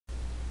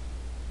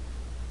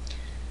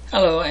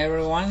Hello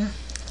everyone,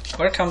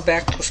 welcome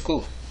back to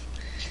school.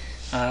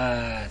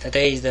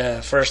 Today is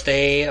the first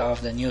day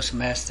of the new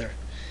semester.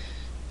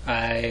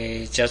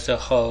 I just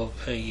hope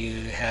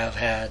you have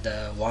had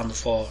a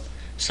wonderful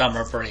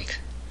summer break.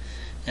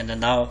 And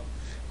now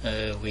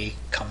we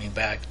coming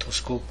back to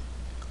school.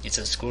 It's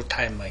a school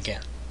time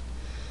again.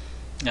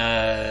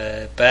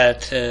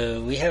 But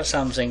we have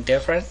something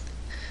different.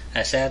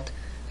 I said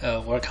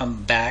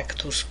welcome back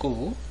to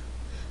school.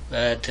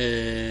 But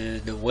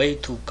the way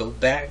to go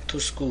back to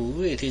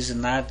school, it is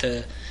not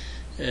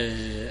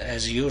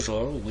as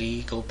usual.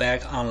 We go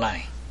back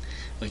online.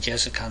 We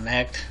just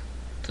connect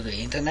to the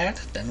internet,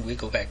 then we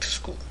go back to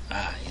school.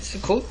 Is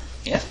it cool?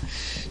 Yeah.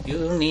 You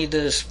don't need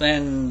to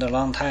spend a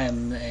long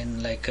time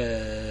in like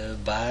a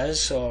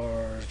bus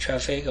or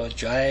traffic or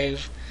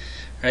drive,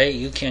 right?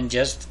 You can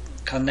just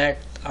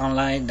connect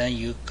online, then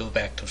you go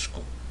back to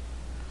school.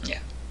 Yeah,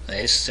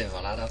 they save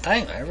a lot of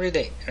time every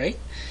day, right?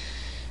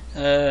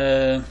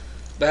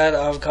 But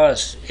of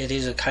course, it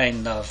is a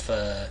kind of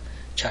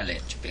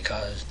challenge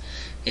because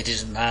it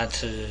is not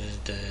the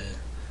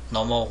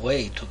normal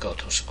way to go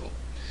to school.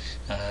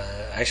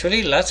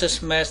 Actually, last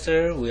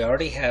semester we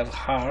already have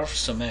half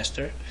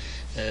semester.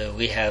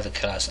 We have the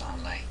class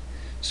online,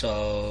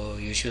 so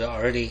you should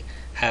already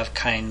have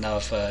kind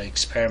of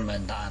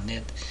experiment on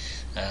it.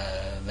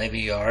 Maybe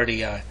you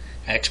already are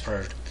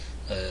expert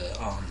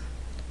on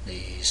the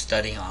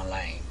studying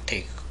online,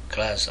 take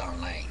class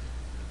online.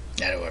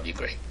 That would be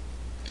great.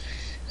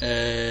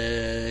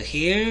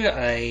 Here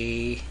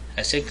I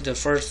think the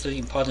first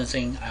important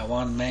thing I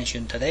want to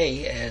mention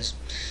today is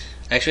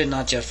actually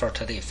not just for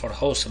today, for the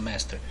whole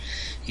semester.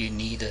 You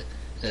need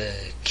to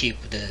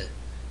keep the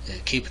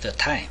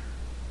time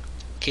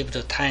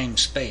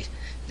space,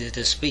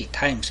 the speed,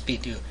 time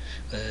speed.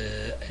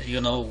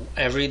 You know,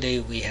 every day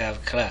we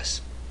have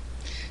class.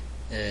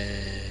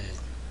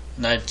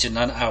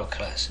 Not our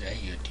class, right?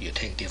 You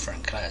take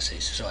different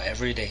classes, so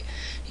every day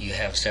you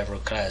have several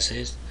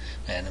classes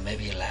and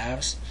maybe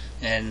labs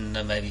and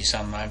maybe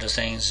some other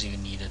things you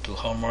need to do,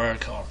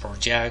 homework or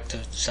project,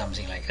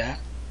 something like that.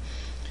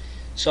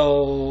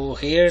 So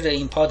here the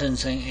important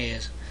thing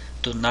is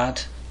do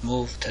not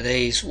move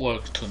today's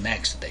work to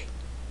next day.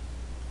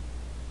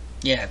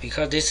 Yeah,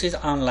 because this is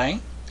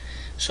online,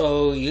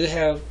 so you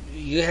have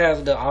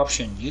the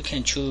option. You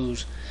can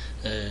choose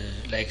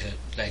like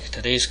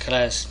today's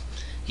class.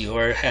 You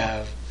will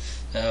have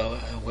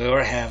we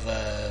will have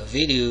a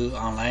video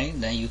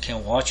online, then you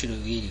can watch the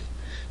video.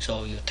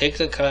 So you take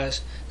the class,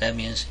 that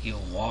means you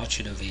watch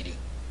the video.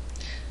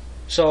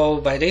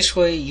 So by this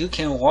way you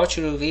can watch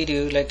the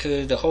video like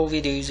the whole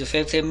video is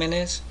 15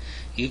 minutes.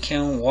 You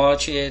can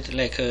watch it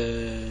like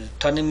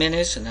 20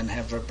 minutes and then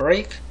have a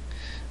break.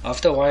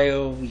 After a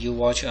while you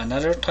watch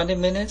another 20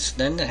 minutes,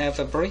 then have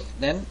a break,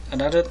 then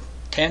another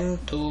 10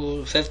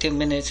 to 15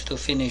 minutes to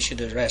finish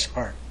the rest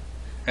part.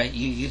 Right?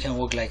 You can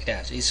work like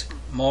that. It's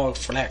more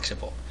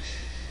flexible.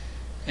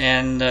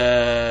 And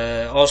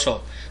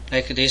also,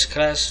 like this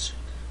class,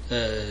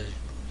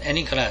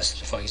 any class,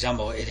 for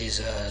example, it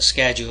is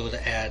scheduled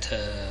at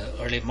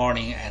early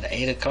morning at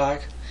 8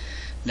 o'clock.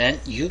 Then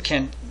you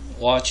can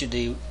watch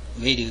the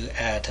video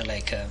at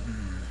like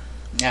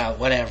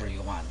whatever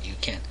you want. You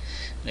can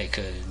like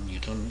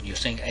you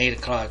think 8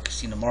 o'clock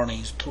in the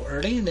morning is too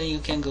early, then you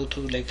can go to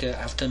like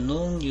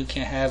afternoon. You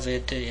can have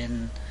it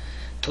in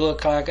 2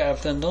 o'clock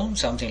afternoon,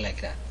 something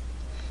like that.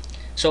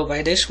 So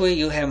by this way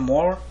you have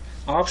more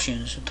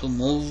options to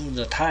move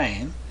the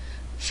time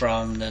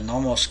from the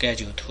normal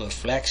schedule to a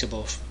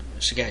flexible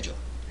schedule.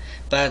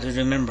 But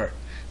remember,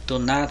 do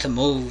not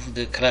move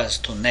the class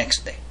to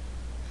next day.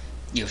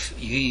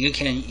 You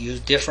can use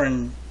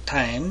different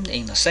time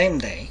in the same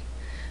day,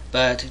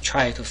 but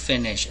try to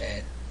finish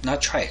it,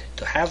 not try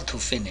to have to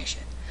finish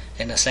it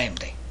in the same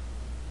day.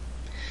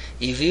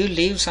 If you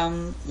leave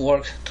some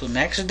work to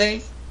next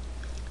day,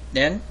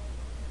 then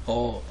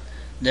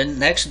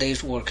next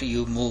day's work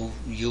you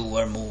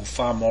will move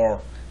far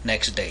more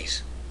next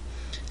days.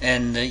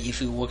 And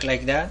if you work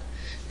like that,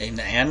 in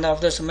the end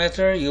of the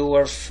semester you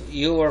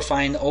will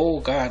find, oh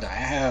God,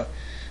 I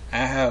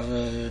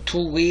have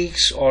 2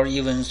 weeks or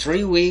even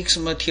 3 weeks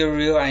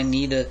material I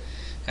need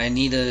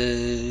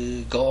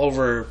to go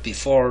over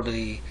before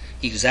the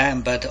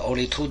exam, but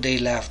only 2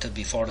 days left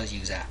before the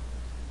exam.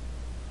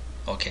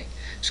 Okay,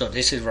 so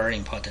this is very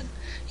important.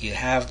 You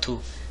have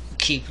to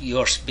keep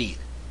your speed.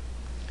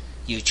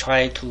 You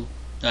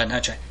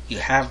you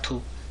have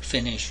to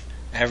finish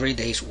every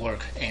day's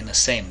work in the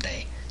same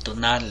day. Do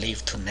not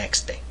leave to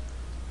next day.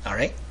 All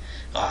right?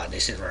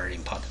 This is very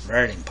important.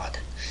 Very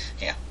important.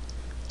 Yeah.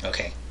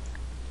 Okay.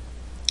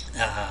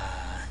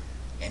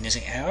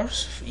 Anything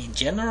else in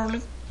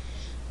general?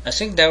 I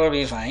think that will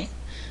be fine.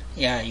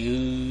 Yeah.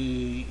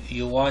 You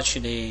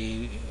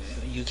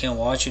can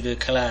watch the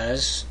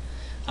class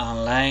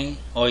online,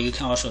 or you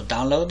can also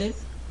download it.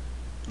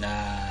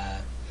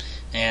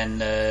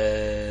 And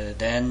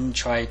then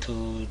try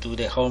to do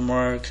the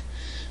homework,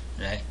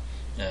 right?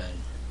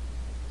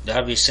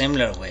 that'll be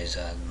similar with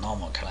a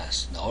normal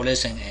class. The only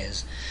thing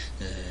is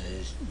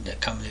the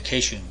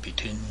communication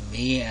between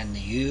me and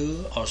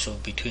you, also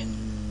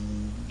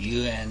between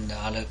you and the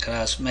other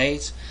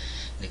classmates.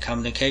 The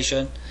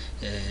communication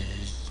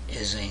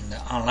is in the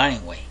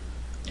online way.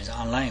 It's an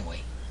online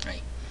way,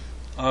 right?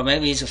 Or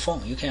maybe it's a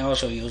phone. You can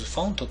also use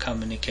phone to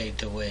communicate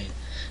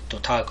to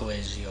talk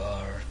with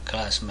your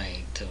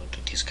classmate to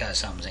discuss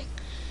something.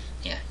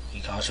 Yeah,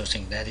 you can also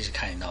think that is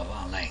kind of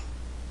online.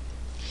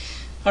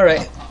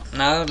 Alright,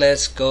 now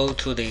let's go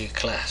to the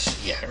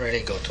class. Yeah,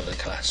 really go to the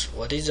class.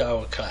 What is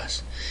our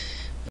class?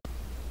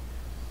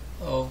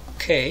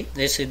 Okay,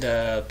 this is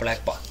the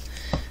Blackboard.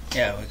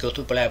 Yeah, we go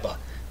to Blackboard.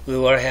 We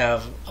will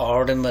have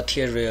all the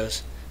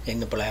materials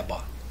in the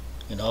Blackboard.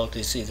 You know,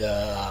 this is an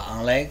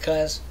online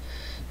class.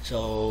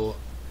 So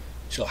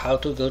how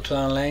to go to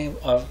online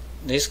of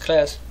this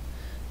class?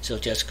 So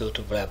just go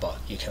to Blackboard.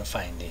 You can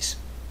find this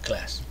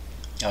class.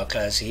 Our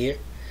class here,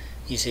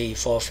 ECE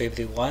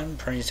 451,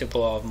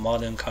 Principle of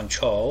Modern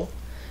Control.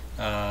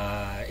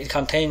 It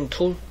contains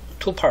two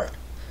parts.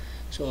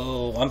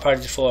 So one part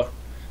is for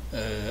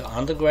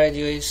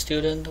undergraduate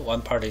student,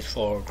 one part is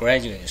for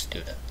graduate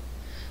student.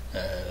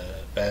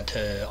 But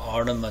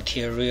all the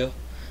material,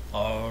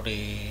 all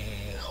the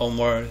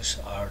homeworks,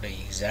 all the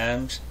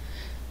exams,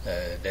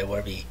 they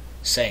will be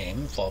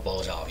same for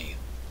both of you.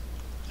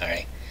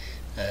 Alright.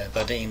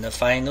 But in the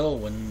final,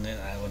 when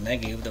I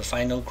give the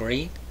final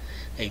grade,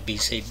 A, B,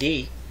 C,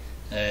 D,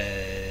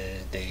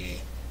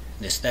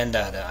 the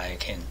standard I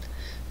can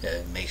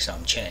make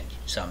some change,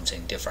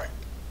 something different.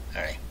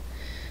 Alright.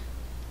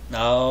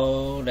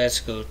 Now let's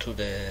go to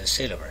the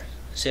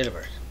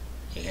syllabus.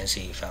 You can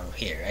see from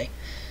here, right?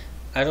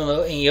 I don't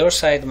know, in your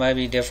side might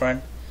be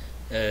different,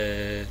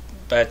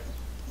 but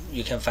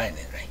you can find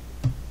it, right?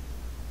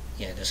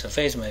 Yeah, the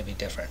surface might be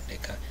different.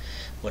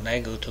 When I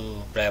go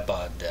to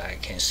Blackboard, I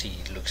can see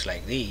it looks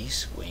like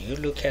this. When you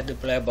look at the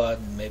Blackboard,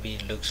 maybe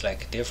it looks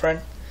like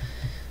different,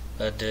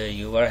 but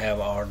you will have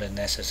all the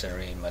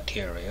necessary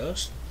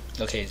materials.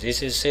 Okay,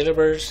 this is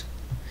syllabus.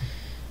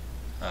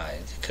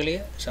 Is it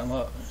clear?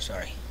 Somehow,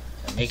 sorry.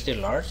 I make it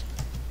large.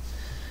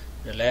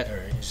 The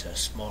letter is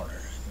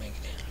smaller. Make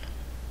it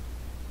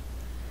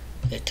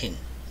 18. Is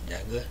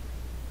that good?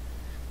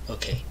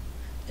 Okay,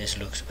 this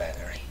looks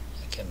better. Right?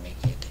 I can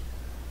make it.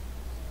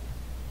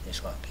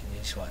 This one,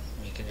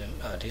 make it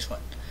this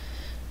one,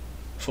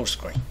 full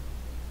screen.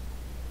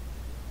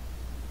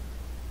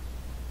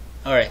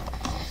 Alright,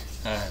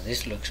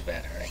 this looks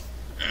better, right?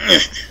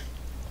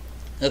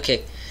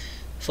 Okay,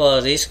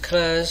 for this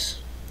class,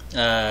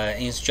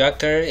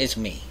 instructor is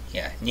me.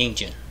 Yeah,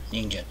 Ningjun.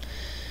 You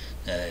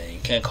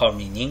can call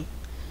me Ning.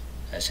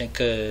 I think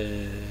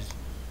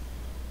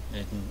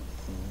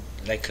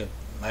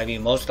maybe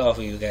most of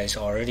you guys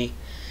already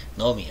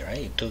know me,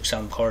 right? You took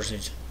some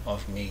courses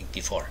of me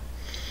before.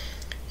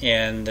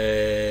 And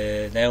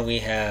then we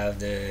have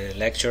the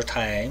lecture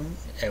time.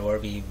 It will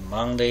be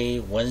Monday,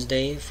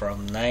 Wednesday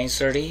from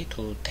 9:30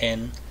 to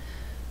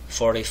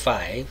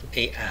 10:45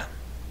 a.m.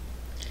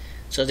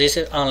 So this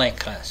is online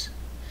class.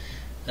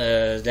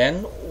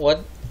 Then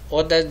what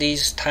does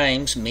these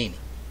times mean?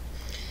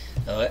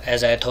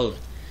 As I told,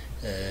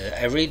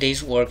 every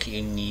day's work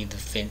you need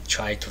to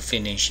try to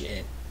finish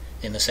it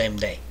in the same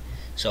day.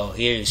 So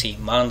here you see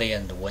Monday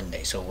and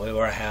Wednesday. So we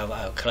will have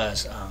our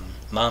class on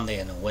Monday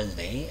and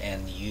Wednesday,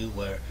 and you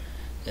will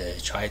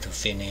try to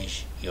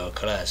finish your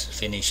class,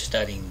 finish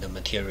studying the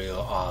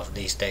material of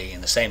this day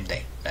in the same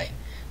day, right?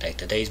 Like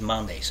today's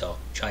Monday, so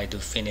try to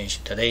finish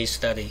today's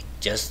study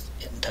just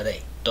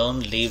today.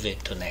 Don't leave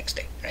it to next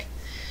day, right?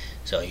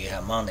 So you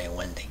have Monday and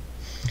Wednesday.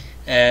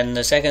 And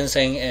the second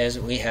thing is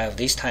we have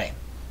this time.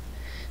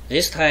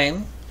 This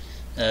time,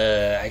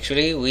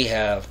 actually we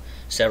have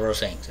several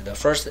things. The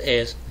first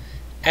is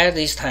at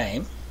this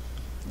time,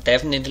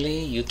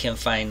 definitely you can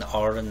find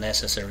all the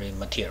necessary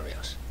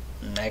materials.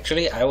 And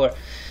actually, I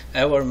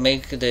will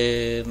make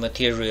the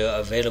material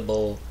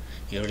available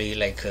usually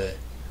like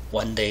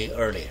one day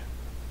earlier.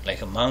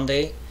 Like a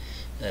Monday,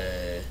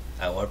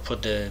 I will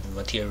put the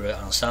material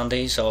on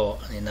Sunday, so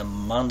in the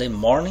Monday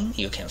morning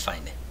you can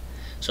find it.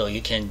 So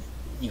you can,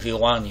 if you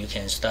want, you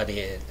can study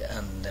it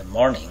on the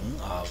morning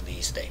of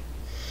this day.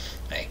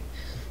 Right?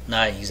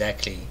 Not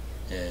exactly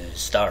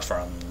start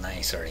from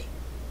 9:30.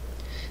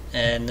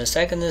 And the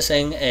second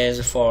thing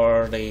is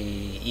for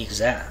the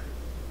exam,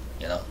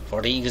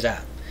 for the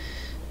exam,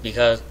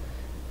 because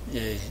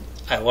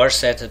I will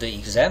set the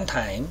exam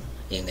time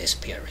in this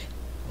period.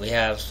 We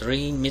have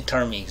three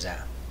midterm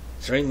exams,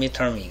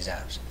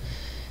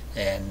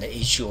 and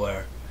each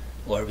will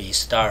be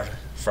start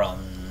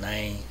from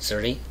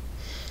 9:30.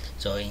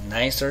 So in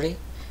 9:30,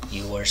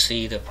 you will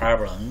see the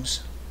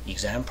problems,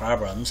 exam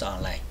problems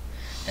online,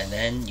 and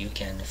then you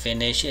can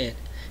finish it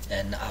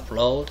and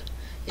upload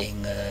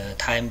in a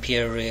time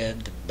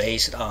period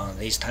based on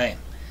this time.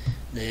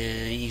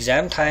 The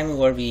exam time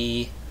will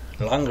be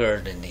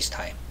longer than this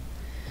time.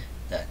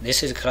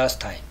 This is class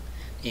time.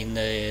 In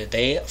the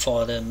day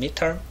for the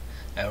midterm,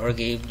 I will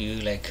give you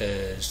like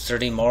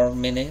 30 more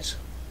minutes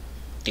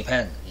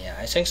Depends. Yeah,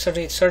 I think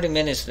 30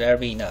 minutes that'll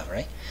be enough,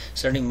 right?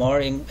 30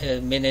 more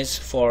minutes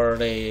for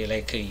the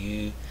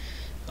you,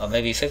 or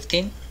maybe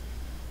 15.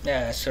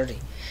 Yeah, 30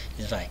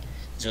 is fine.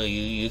 So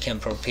you can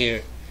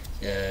prepare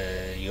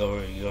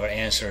your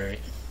answer,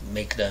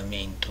 make them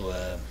into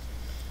a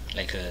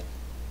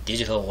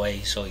digital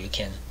way, so you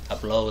can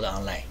upload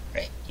online,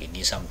 right? You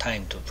need some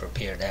time to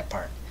prepare that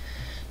part.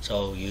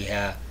 So you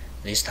have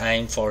this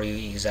time for your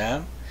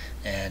exam,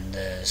 and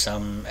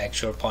some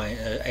extra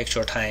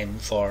time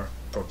for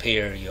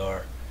prepare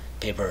your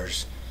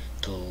papers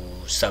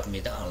to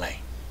submit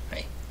online,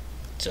 right?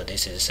 So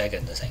this is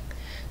second thing.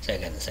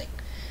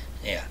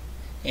 Yeah.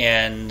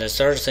 And the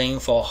third thing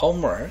for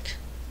homework,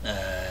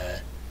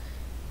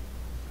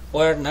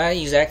 well, not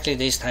exactly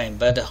this time,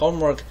 but the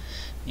homework,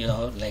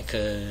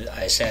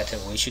 I said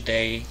which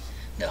day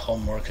the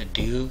homework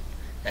due,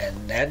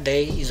 and that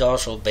day is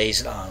also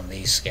based on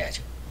this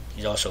schedule.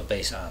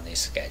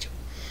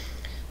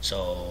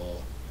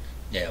 So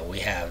yeah, we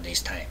have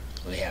this time.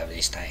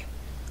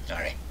 All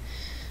right.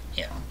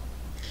 Yeah.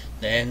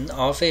 Then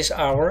office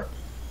hour.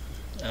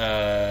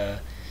 I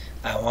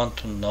want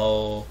to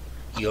know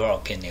your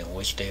opinion,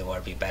 which day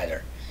will be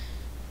better.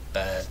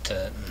 But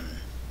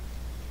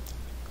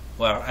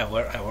well, I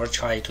will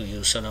try to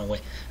use certain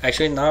way.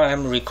 Actually, now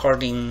I'm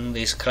recording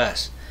this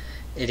class.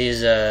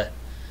 This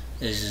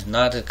is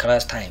not a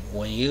class time.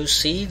 When you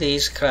see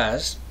this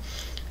class,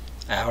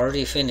 I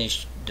already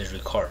finished the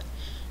record.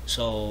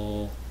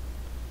 So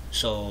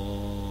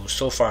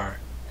far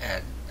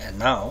and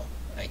now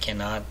I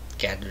cannot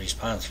get a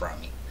response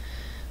from you.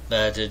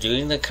 But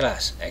during the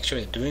class,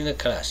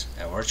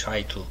 I will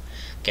try to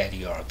get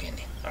your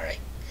opinion. All right.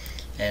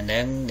 And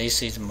then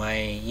this is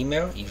my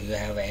email. If you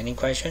have any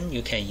question,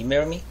 you can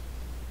email me.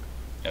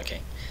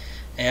 Okay.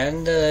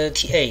 And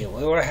TA,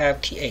 we will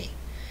have TA.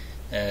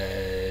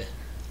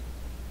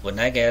 When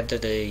I get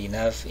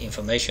enough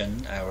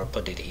information, I will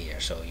put it here,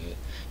 so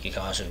you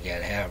can also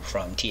get help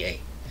from TA.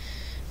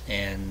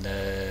 And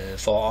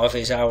for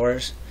office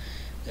hours,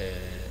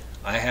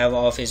 I have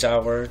office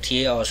hour.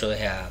 TA also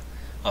have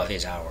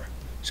office hour,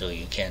 so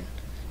you can,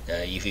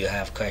 if you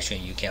have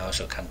question, you can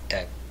also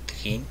contact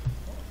him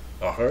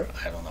or her.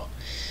 I don't know.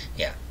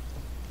 Yeah.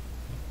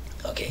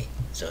 Okay.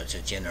 So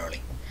just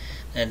generally,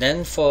 and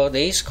then for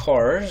this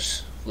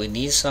course, we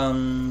need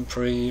some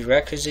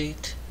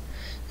prerequisite.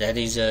 That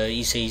is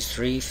ECE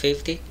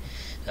 350.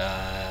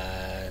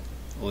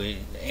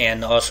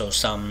 And also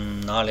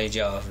some knowledge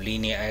of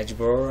linear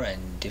algebra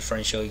and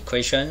differential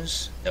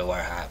equations. That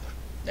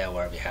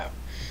will be help.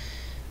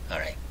 All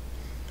right.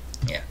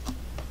 Yeah.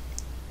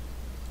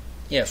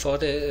 Yeah. For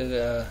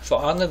the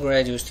for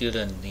undergraduate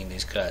student in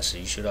this class,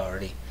 you should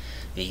already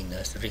be in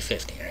the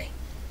 350, right?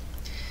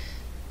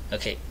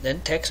 Okay.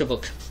 Then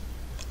textbook.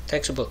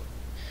 Textbook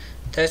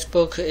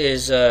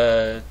is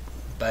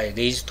by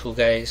these two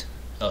guys.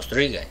 Oh,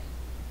 three guys.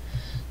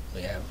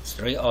 We have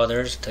three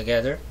authors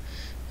together,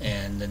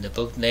 and then the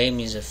book name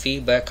is a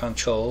Feedback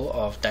Control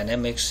of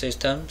Dynamic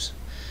Systems.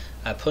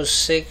 I put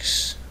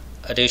 6th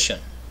edition,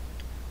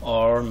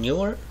 or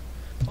newer,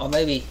 or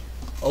maybe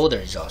older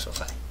is also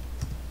fine.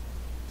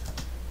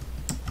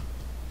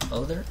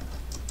 Older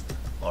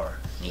or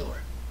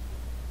newer.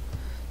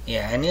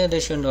 Yeah, any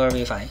edition will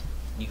be fine.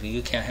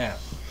 You can have.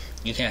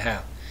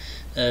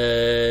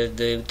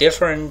 The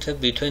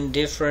different between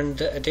different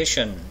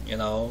edition,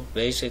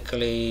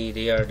 basically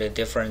they are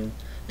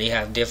they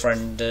have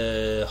different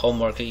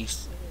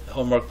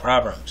homework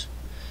problems,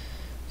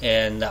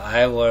 and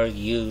I will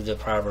use the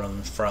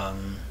problem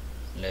from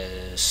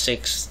the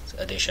 6th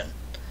edition.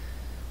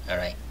 All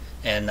right,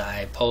 and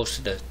I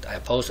post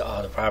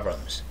all the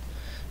problems,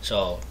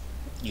 so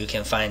you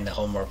can find the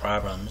homework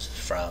problems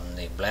from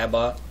the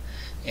Blackboard,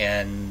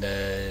 and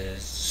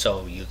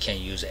so you can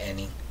use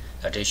any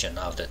edition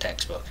of the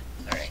textbook.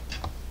 All right.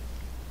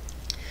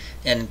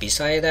 And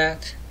beside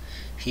that,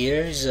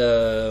 here's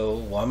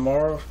one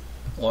more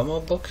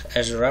book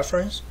as a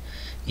reference.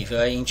 If you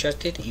are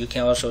interested, you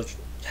can also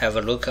have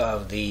a look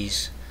at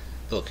this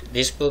book.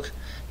 This book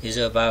is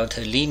about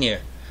a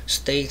linear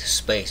state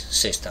space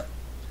system.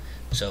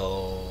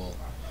 So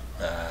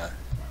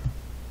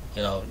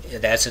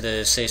that's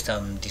the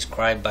system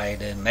described by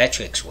the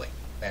matrix way.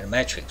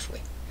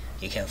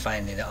 You can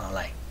find it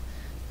online.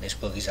 This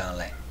book is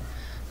online.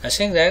 I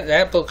think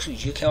that book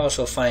you can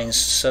also find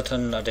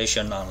certain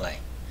edition online.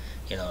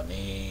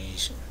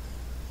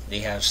 They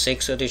have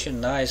 6th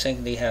edition. Now I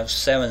think they have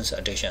 7th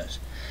editions.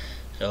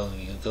 So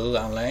you go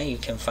online, you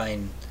can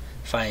find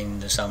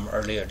some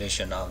early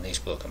edition of this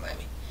book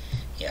maybe.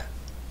 Yeah.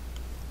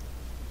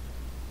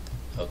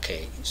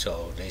 Okay,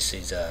 so this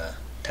is a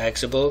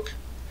textbook,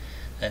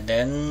 and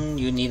then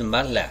you need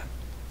MATLAB.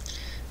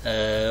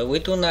 We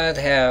do not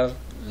have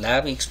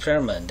lab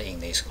experiment in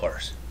this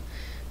course,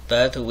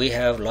 but we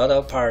have a lot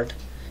of part.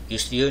 You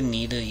still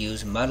need to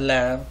use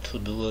MATLAB to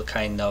do a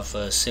kind of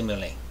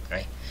simulating,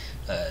 right?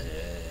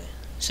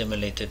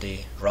 Simulate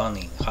the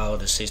running, how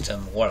the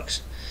system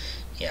works.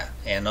 Yeah,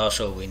 and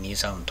also we need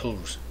some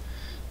tools.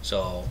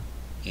 So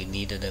you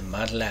need the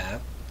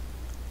MATLAB,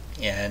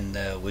 and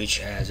which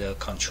has a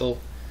control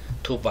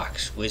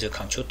toolbox with a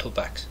control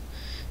toolbox.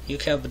 You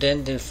can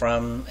obtain it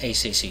from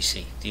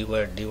ECE. They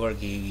will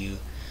give you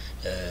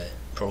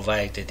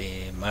provide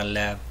the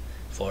MATLAB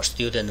for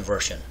student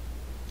version.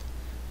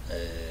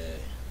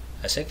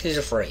 I think it's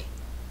free.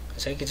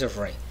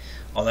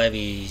 Or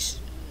maybe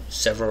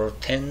several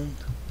 $10.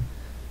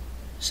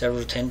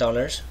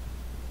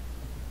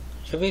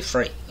 Should be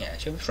free. Yeah,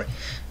 should be free.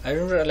 I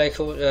remember like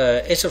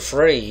it's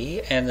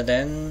free, and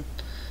then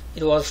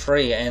it was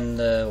free, and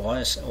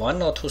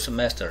one or two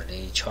semesters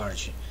they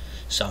charge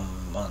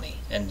some money,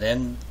 and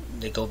then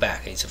they go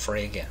back. It's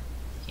free again.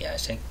 Yeah, I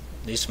think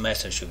this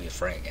semester should be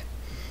free again.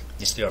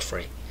 It's still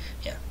free.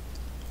 Yeah.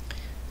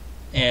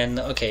 And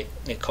okay,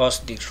 the course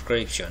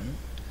description.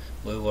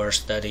 We will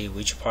study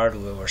which part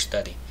we will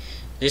study.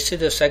 This is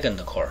the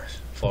second course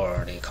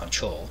for the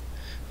control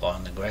for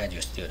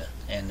undergraduate student,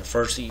 and the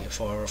first year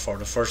for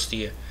the first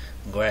year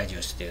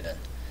graduate student.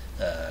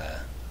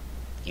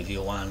 If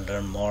you want to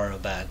learn more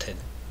about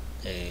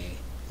the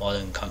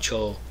modern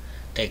control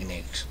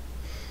techniques,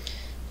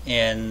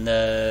 and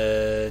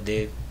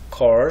the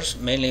course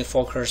mainly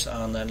focus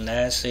on the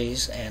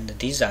analysis and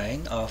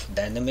design of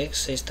dynamic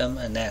system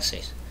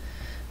analysis,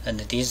 and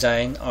the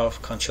design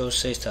of control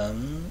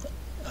system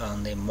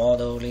on the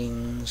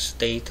modeling,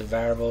 state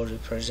variable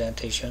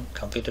representation,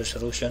 computer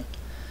solution,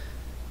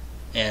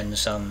 and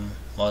some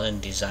modern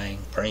design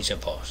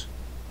principles.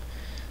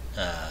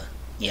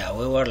 Yeah,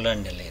 we will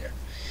learn it later.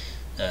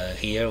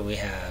 Here we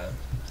have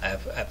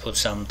I put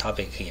some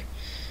topic here: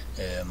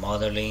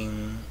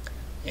 modeling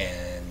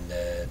and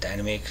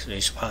dynamic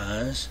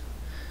response,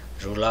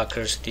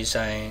 Ruhl-Lacker's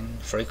design,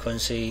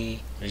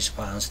 frequency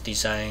response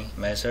design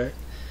method,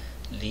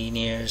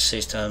 linear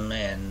system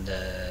and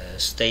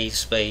state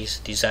space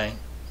design,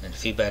 and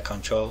feedback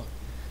control,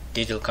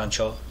 digital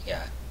control.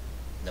 Yeah,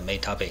 the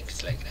main topic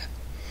is like that.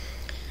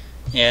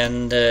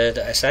 And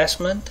the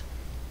assessment.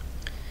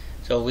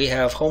 So we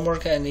have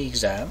homework and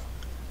exam.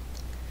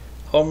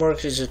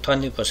 Homework is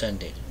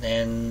 20%,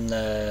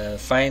 and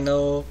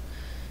final.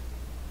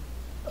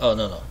 Oh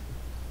no.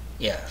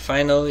 Yeah,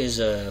 final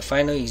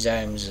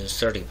exam is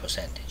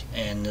 30%,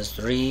 and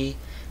 3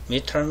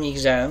 midterm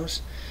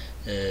exams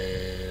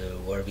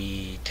will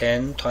be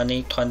 10,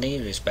 20, 20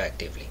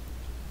 respectively.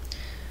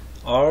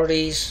 All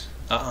these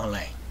are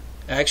online.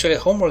 Actually,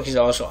 homework is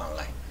also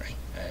online, right?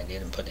 I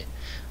didn't put it.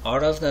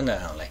 All of them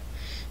are online.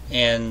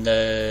 And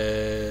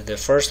the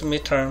first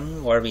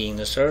midterm will be in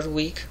the third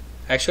week.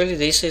 Actually,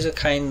 this is a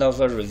kind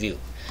of a review.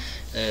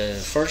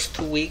 First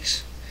 2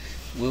 weeks,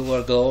 we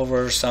will go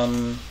over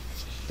some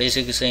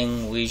basic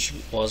thing which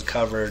was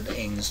covered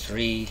in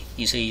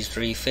ECE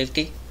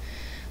 350,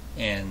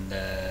 and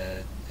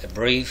a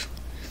brief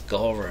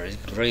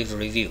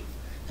review,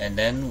 and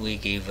then we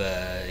give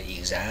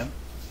exam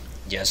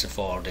just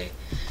for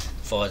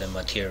the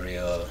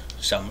material,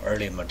 some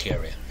early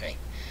material, right?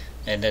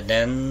 And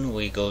then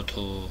we go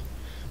to,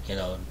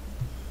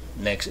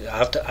 next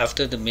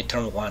after the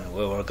midterm one,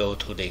 we will go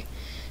to the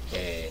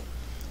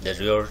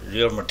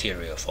real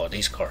material for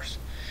this course.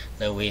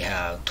 Then we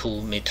have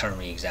 2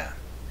 midterm exam,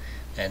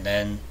 and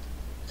then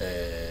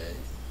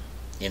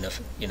in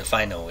the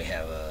final we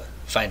have a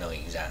final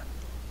exam.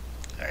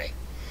 All right.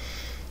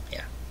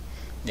 Yeah.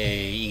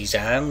 The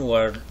exam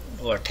will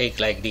take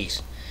like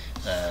this.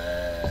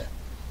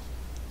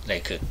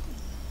 Like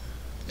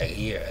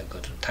here, I go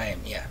to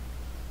time. Yeah.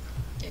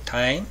 The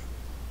time.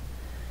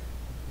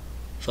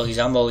 For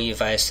example,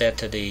 if I set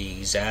the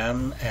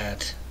exam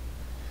at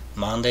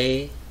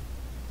Monday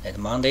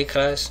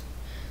class,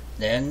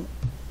 then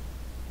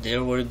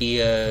there will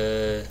be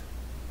a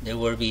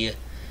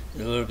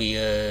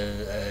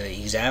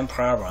exam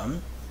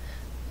problem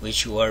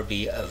which will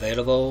be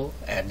available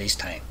at this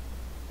time.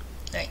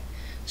 Right?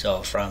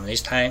 So from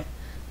this time,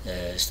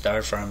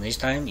 start from this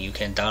time, you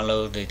can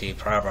download the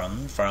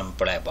problem from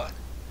Blackboard,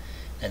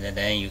 and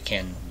then you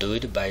can do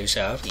it by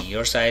yourself in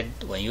your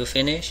side. When you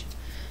finish,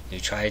 you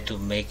try to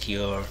make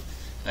your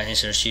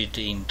answer sheet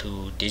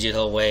into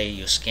digital way.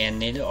 You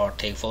scan it or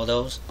take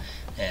photos,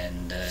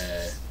 and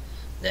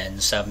then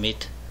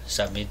submit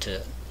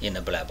in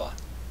the Blackboard.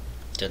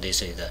 So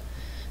this is the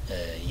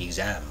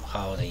exam,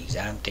 how the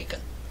exam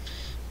taken.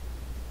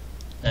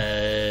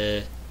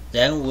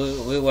 Then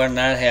we will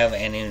not have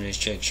any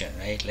restriction,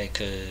 right?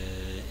 Like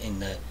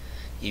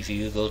if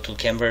you go to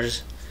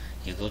campus,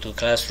 you go to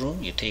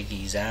classroom, you take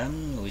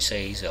exam. We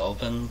say it's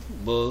open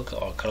book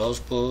or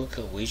closed book.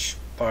 Which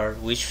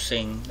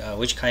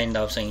kind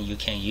of thing you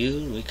can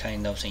use, which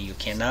kind of thing you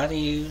cannot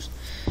use.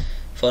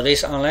 For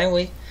this online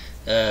way,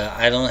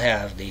 I don't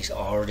have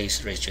all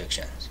these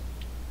restrictions.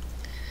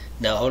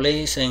 The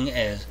only thing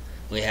is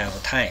we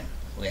have time.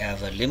 We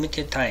have a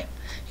limited time.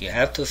 You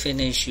have to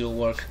finish your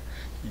work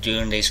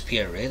during this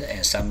period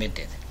and submit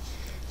it.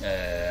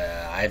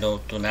 I do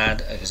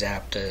not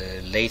accept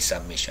late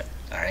submission.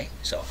 Alright,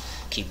 so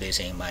keep this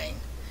in mind.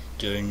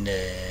 During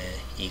the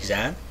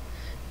exam,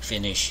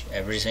 finish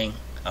everything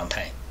on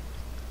time.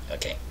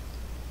 Okay,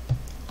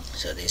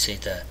 so this is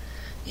the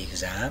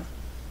exam.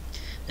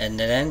 And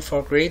then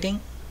for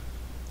grading,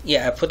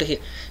 Yeah, I put it here.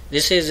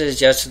 This is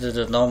just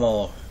the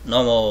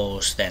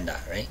normal standard,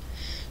 right?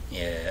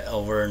 Yeah,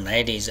 over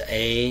 90 is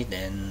A,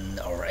 then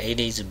over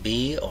 80 is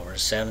B, over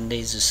 70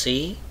 is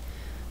C,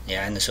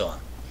 yeah, and so on.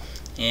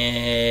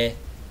 And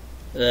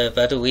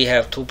but we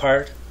have two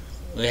part.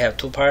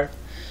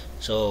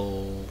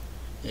 So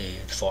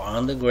for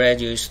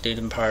undergraduate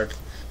student part,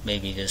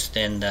 maybe the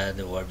standard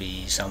will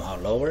be somehow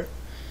lower,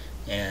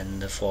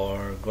 and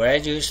for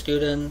graduate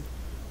student,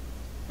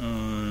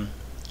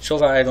 so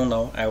far I don't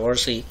know. I will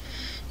see.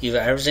 If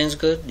everything's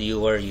good, you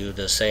will use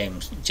the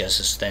same,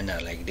 just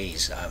standard like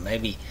this.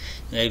 Maybe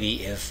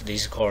if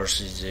this course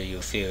is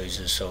you feel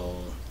is so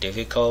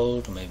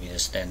difficult, maybe the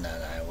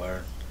standard I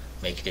will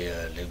make it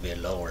a little bit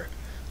lower.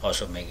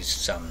 Also make it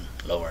some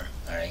lower.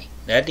 All right,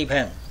 that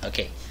depends.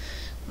 Okay,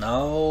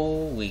 now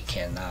we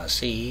can now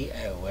see.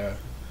 I will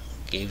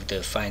give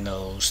the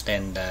final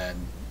standard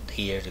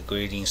here, the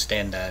grading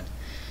standard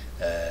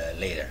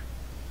later.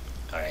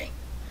 All right.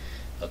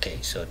 Okay,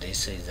 so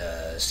this is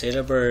the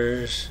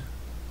syllabus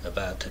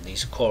about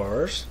this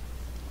course.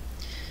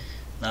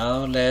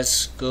 Now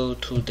let's go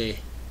to the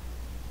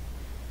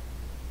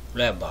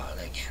blackboard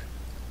again.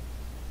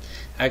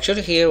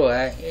 Actually here,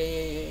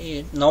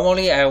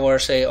 normally I will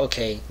say,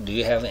 okay, do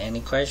you have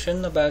any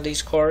question about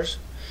this course?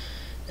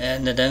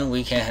 And then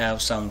we can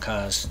have some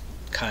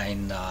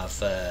kind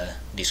of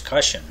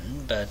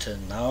discussion, but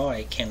now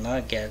I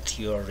cannot get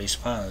your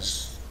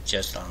response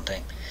just on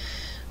time.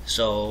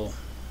 So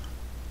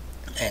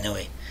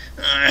anyway,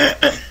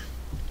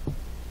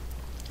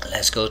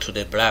 let's go to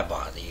the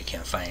blackboard. You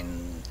can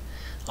find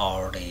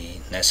all the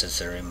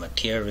necessary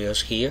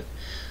materials here.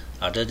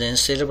 Other than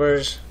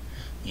syllabus,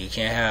 you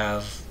can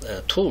have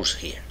tools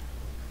here.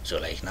 So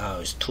like now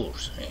it's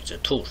tools. It's a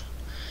tools.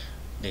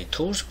 The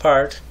tools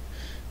part,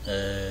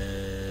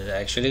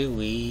 actually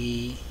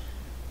we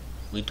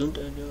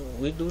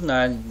do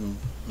not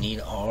need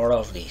all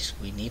of these.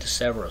 We need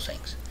several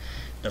things.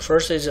 The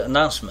first is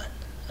announcement.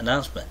 The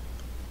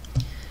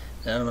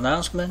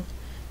announcement,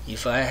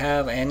 if I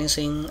have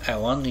anything I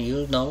want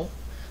you to know,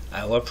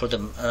 I will put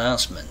an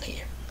announcement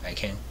here. I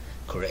can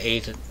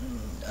create an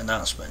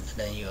announcement,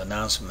 then your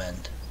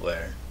announcement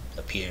will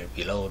appear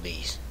below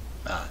these.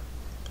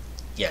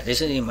 Yeah,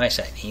 this is in my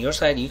side. In your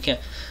side, you can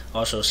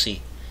also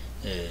see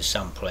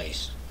some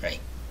place, right?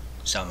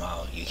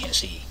 Somehow you can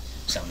see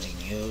something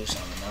new,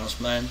 some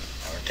announcement.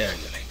 I will tell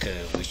you like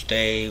which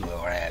day we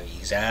will have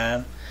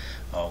exam,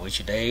 or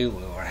which day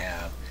we will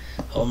have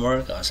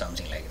homework, or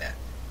something like that.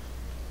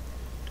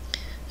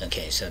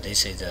 Okay, so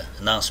this is the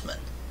announcement.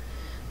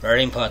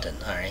 Very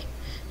important, alright?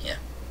 Yeah.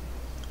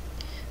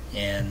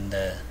 And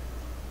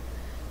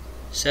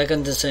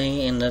second thing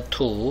in the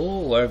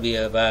tool will be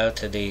about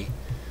the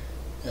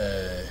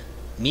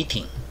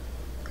meeting,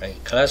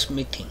 right? Class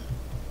meeting.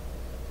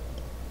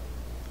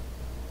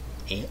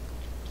 Here.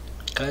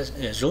 Class,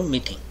 Zoom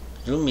meeting.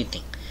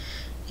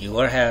 You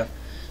will have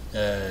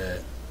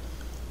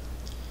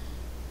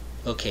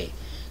okay.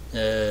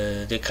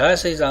 The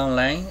class is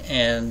online,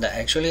 and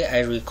actually I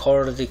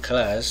record the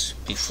class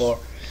before.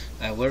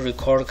 I will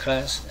record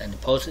class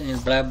and post it in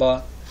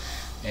Blackboard,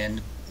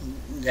 and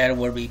that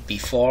will be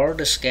before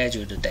the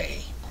scheduled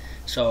day.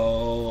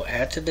 So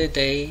at the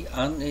day,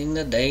 in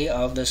the day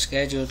of the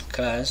scheduled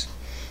class,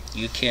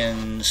 you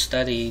can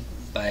study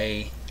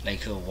by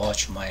like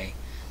watch my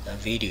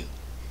video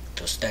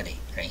to study,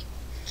 right?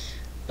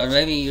 But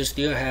maybe you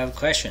still have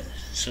questions.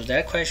 So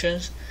that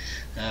questions,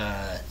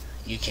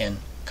 you can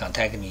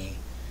contact me.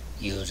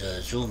 Use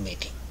a Zoom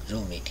meeting.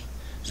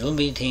 Zoom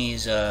meeting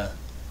is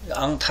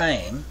on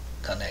time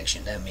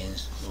connection. That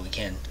means we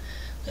can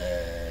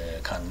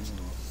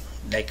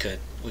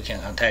we can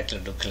contact.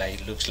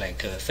 Looks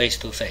like face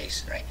to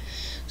face, right?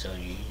 So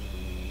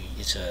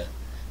it's a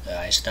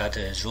I start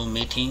a Zoom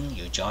meeting.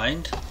 You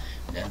joined.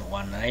 Then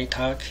when I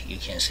talk, you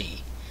can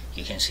see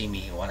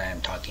me when I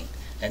am talking,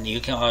 and you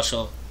can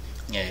also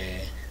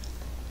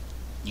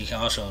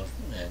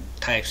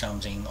type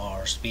something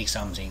or speak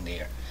something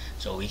there,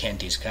 so we can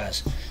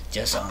discuss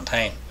just on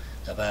time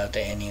about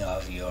any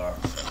of your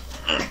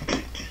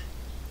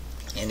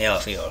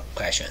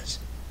questions.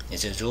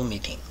 It's a Zoom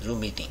meeting.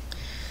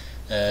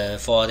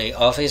 For the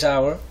office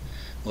hour,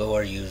 we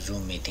will use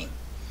Zoom meeting.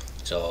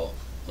 So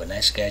when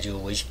I schedule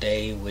which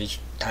day, which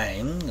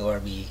time will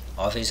be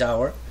office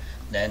hour,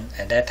 then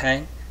at that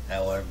time I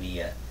will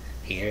be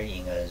here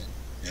in a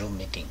Zoom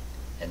meeting,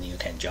 and you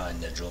can join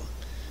the Zoom.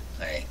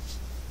 Right?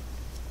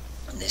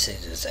 This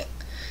is the thing.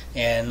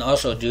 And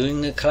also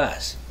during the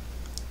class,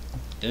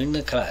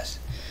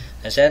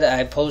 I said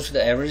I post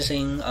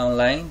everything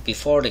online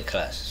before the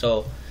class.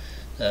 So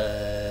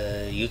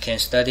you can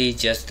study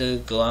just to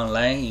go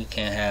online. You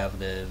can have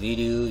the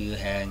video, you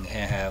can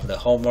have the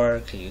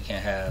homework, you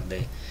can have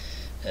the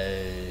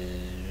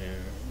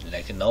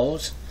like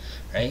notes,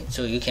 right?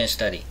 So you can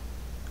study.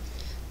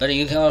 But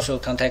you can also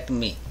contact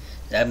me.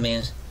 That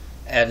means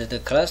at the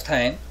class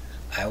time,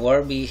 I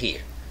will be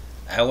here.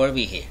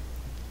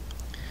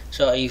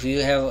 So if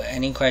you have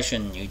any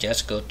question, you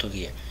just go to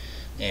here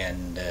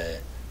and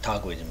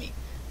talk with me.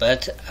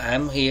 But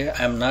I'm here.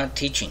 I'm not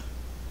teaching.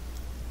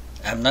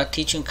 I'm not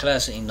teaching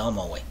class in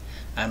normal way.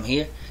 I'm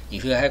here.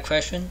 If you have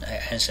question,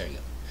 I answer you.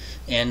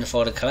 And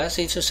for the class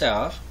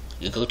itself,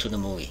 you go to the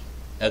movie.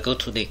 Go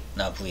to the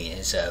not movie.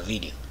 It's a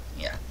video.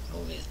 Yeah,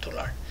 movie is too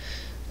large.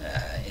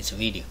 It's a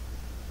video.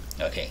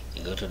 Okay,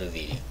 you go to the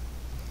video.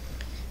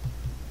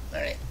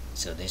 All right.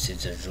 So this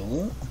is a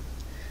room,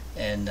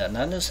 and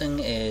another thing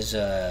is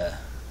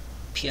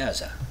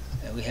piazza.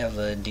 We have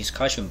a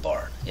discussion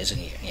board. It's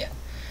here. Yeah,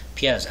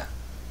 piazza.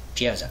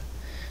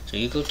 So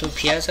you go to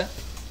piazza.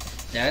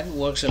 That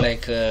works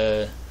like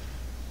if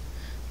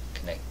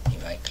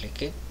I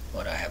click it,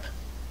 what will happen?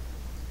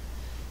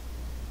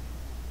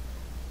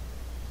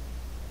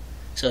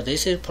 So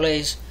this is a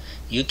place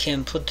you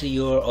can put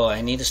your. Oh,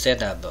 I need to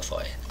set up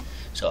for it.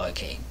 So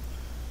okay,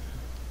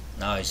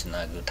 now it's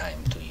not a good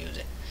time to use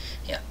it.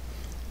 Yeah.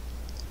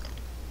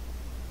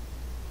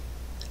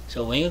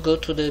 So when you go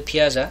to the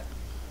piazza,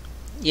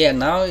 yeah,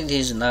 now it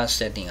is not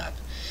setting up,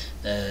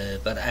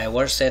 but I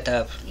will set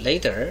up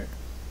later.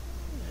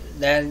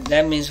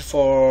 That means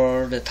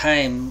for the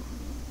time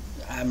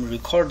I'm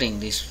recording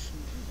this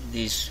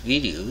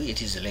video,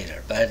 it is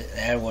later, but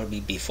that will be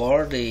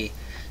before the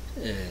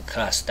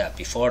class start,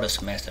 before the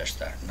semester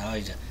start. Now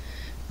is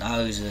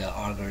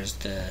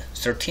August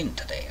 13th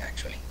today,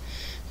 actually.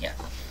 Yeah,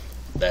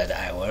 but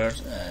I will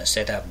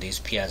set up this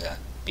piazza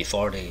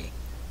before the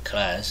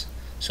class.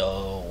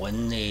 So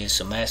when the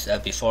semester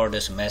before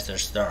the semester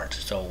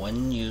starts, so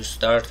when you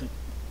start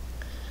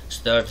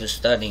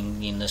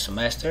studying in the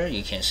semester,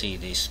 you can see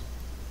this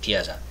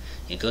piazza.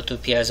 You go to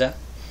piazza.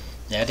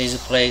 That is a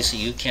place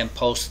you can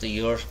post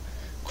your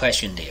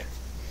question there.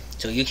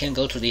 So you can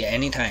go to the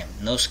anytime.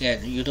 No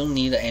schedule. You don't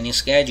need any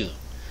schedule.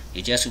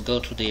 You just go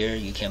to there.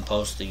 You can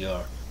post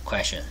your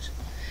questions,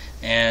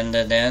 and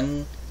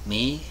then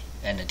me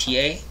and the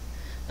TA,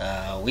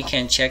 we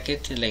can check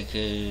it. Like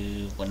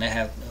when I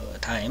have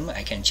time,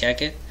 I can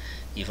check it.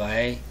 If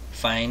I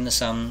find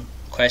some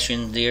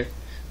question there,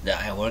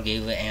 that I will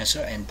give an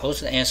answer and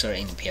post the answer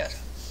in the piazza.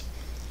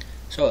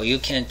 So you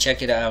can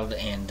check it out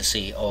and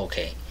see.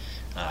 Okay,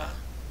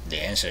 the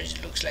answer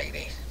looks like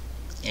this,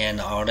 and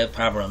all the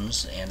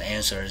problems and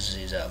answers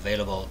is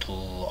available to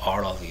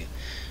all of you.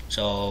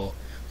 So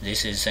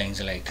this is things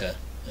like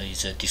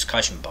it's a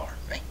discussion board,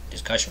 right?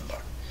 Discussion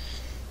board.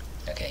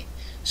 Okay.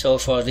 So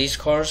for this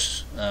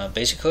course,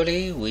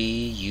 basically we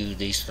use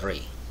these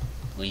three.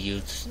 We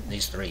use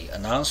these three: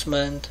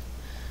 announcement,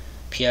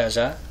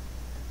 piazza,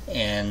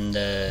 and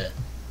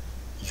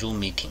Zoom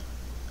meeting.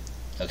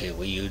 Okay,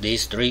 we use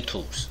these three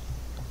tools.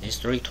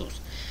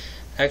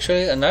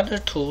 Actually, another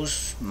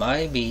tools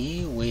might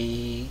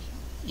be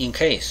in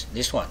case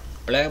this one,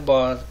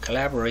 Blackboard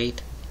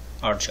Collaborate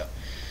Archer.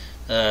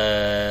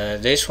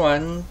 This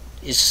one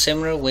is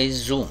similar with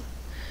Zoom,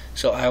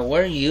 so I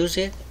will use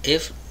it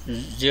if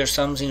there's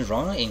something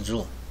wrong in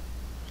Zoom.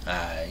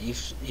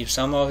 If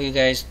some of you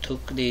guys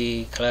took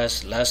the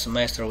class last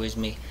semester with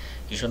me,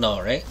 you should know,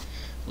 right?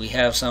 We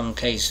have some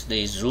case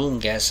the Zoom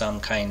gets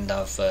some kind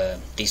of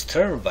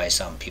disturbed by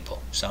some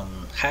people,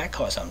 some hack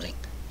or something.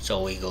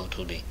 So we go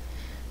to the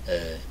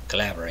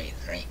Collaborate,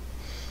 right?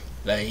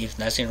 But if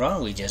nothing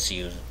wrong, we just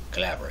use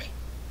Collaborate.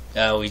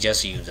 We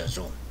just use the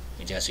Zoom.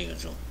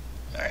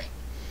 All right.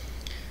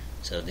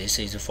 So this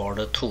is for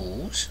the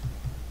tools.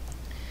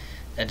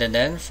 And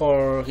then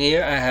for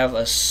here I have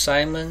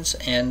assignments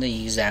and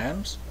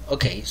exams.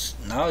 Okay, so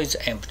now it's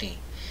empty.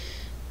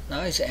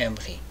 But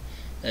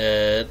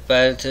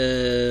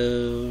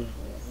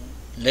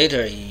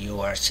later you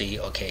will see,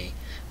 okay,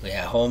 we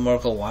have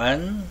homework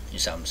 1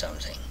 is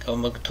something,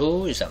 homework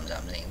 2 is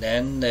something,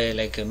 then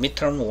like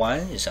midterm 1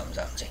 is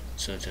something.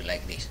 So it's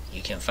like this.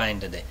 You can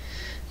find the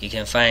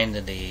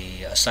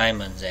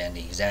assignments and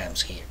the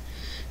exams here,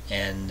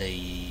 and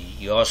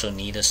you also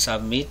need to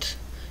submit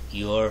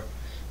your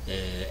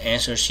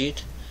answer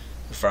sheet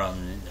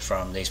from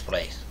this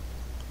place.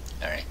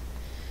 All right.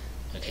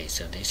 Okay,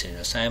 so this is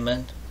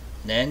assignment.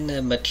 Then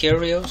the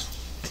materials.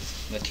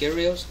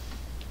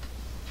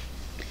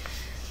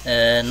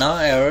 Now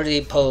I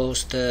already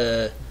post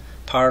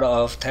part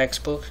of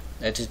textbook.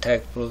 That is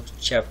textbook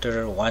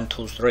chapter 1,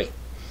 2, 3.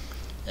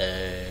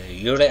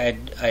 Usually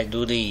I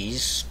do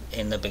these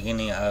in the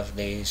beginning of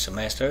the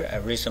semester,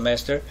 every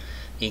semester,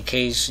 in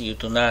case you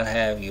do not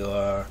have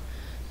your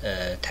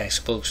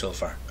textbook so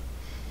far.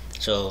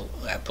 So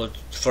I put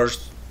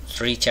first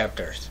 3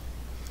 chapters,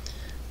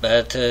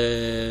 but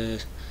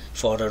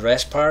for the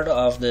rest part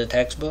of the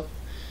textbook,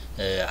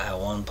 I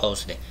won't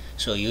post it.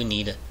 So you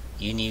need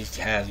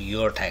to have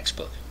your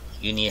textbook.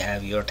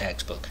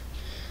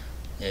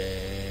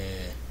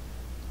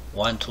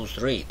 1, 2,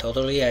 3.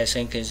 Totally, I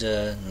think is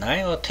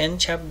 9 or 10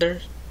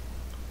 chapters.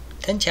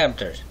 10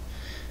 chapters,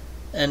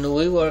 and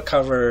we will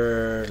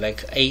cover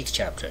like 8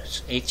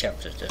 chapters.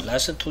 The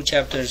last 2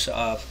 chapters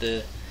of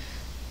the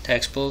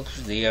textbook,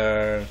 they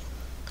are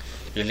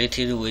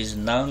related with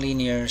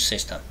nonlinear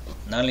system.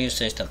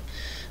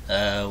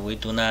 We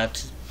do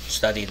not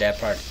study that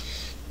part.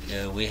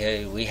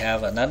 We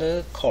have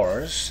another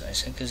course. I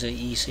think it's a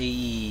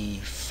ECE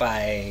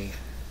 5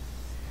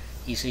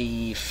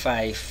 ECE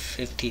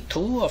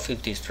 552 or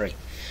 53.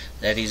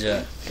 That is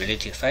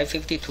related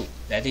 552.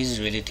 That is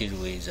related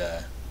with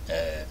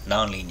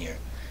nonlinear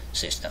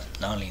system,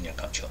 nonlinear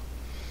control.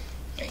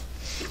 Okay,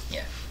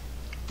 yeah.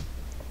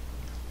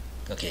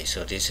 Okay,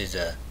 so this is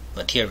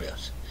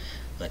materials,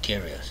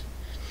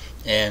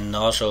 and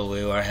also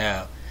we will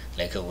have,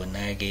 like when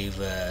I give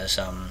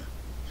some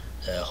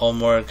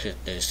homework,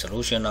 the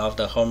solution of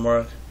the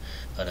homework,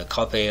 or the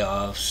copy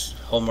of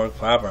homework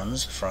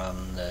problems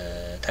from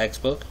the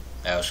textbook.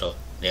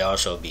 They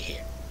also be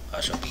here.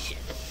 All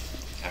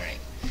right.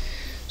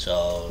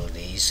 So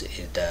this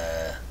is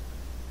the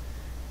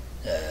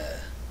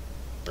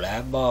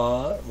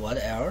blackboard. What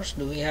else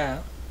do we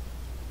have?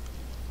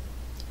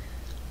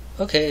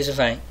 Okay, it's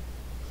fine.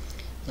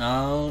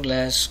 Now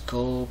let's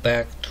go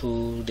back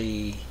to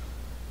the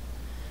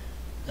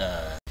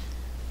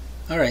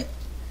alright,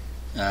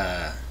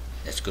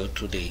 let's go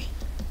to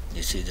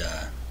this is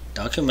a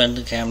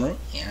document camera.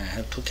 Yeah, I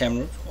have two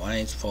cameras. One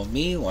is for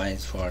me, one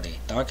is for the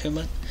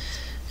document.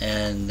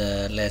 And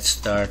let's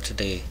start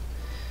the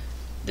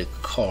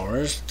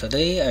course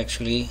today.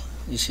 Actually,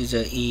 this is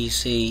a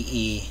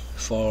ECE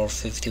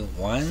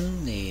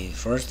 451, the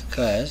first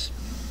class.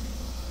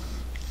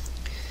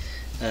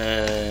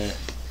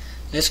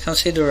 Let's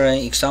consider an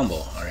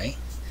example. Alright,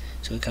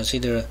 so we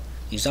consider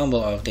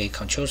example of the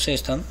control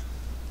system.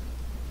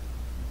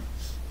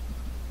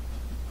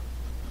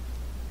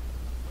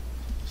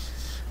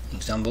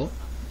 Example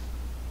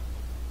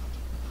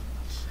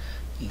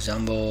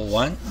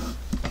 1.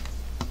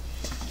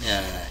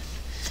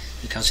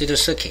 We consider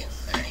circuit.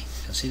 Alright,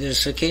 consider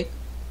circuit.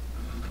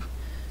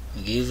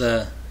 We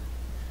give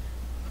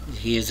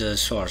here's a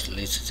source.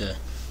 This is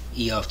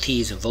E of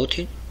t is a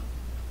voltage.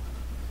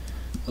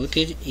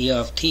 E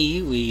of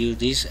t, we use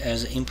this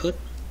as input,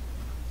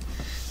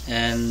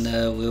 and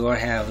we will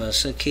have a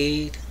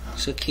circuit.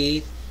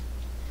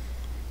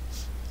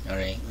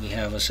 Alright, we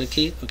have a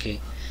circuit.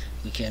 Okay,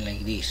 we can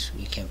like this.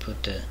 We can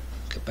put the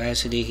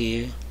capacity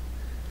here,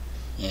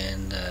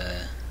 and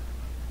a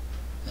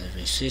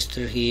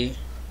resistor here,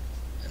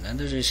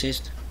 another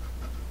resistor,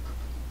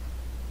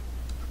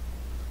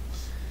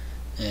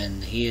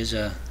 and here's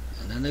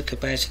another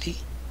capacity.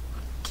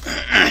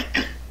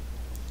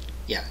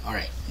 Yeah,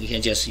 alright, you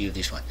can just use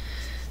this one.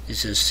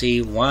 This is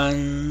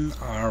C1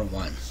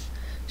 R1,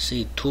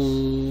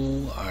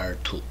 C2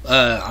 R2,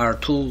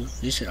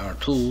 R2, this is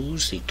R2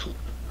 C2.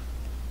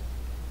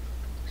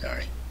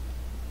 Sorry.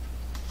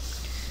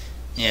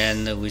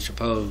 And we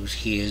suppose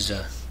here's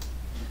a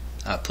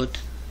output.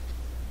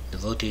 The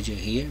voltage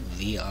here,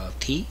 V of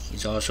t,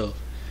 is also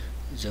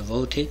the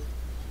voltage.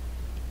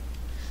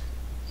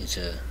 It's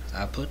a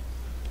output.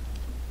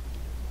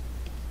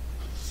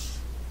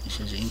 This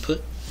is the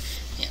input.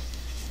 Yeah.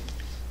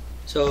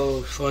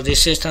 So for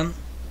this system,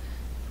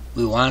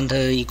 we want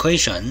an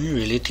equation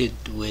related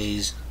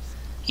with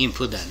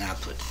input and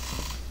output.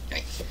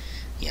 Right?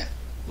 Yeah.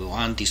 We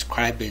want to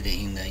describe it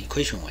in the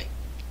equation way.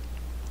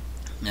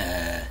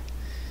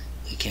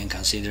 We can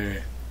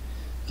consider,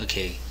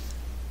 okay,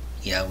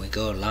 yeah, we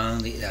go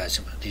along the,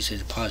 this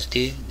is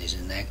positive, this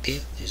is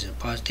negative, this is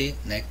positive,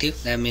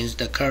 negative. That means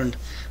the current,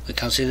 we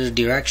consider the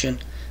direction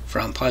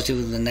from positive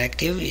to the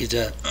negative is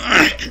a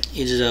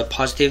is a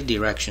positive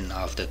direction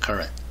of the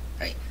current,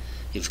 right?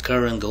 If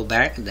current go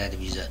back, that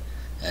is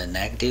a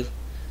negative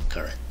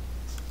current.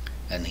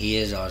 And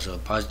here is also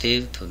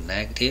positive to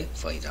negative,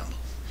 for example.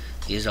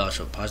 Here is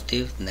also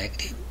positive,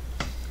 negative,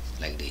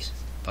 like this,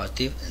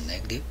 positive and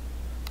negative.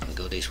 We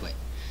go this way.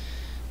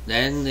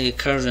 Then the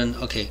current,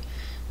 okay,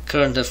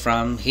 current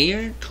from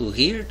here to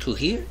here to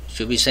here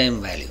should be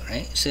same value,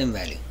 right? Same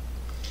value.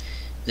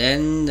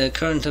 Then the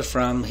current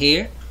from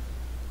here,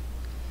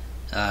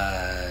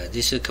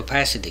 this is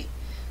capacity.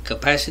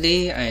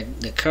 Capacity,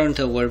 the current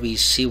will be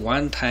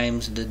C1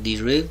 times the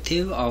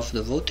derivative of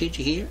the voltage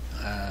here.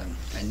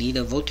 I need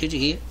a voltage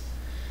here.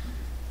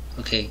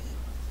 Okay,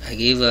 I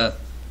give a,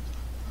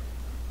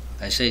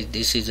 I say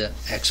this is a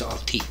x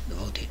of t, the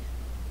voltage.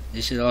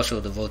 This is also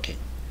the voltage.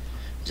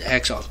 It's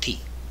x of t.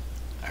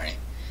 Alright,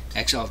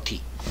 x of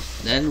t.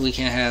 Then we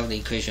can have the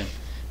equation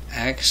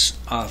x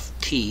of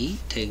t,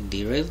 take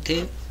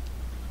derivative,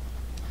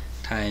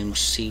 times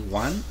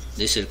C1.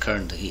 This is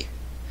current here.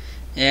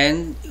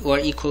 And or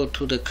equal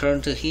to the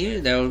current here,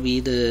 there will be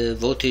the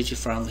voltage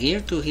from here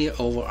to here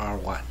over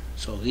R1.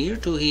 So here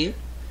to here,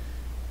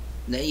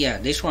 yeah,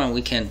 this one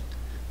we can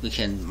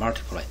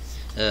multiply.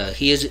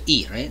 Here's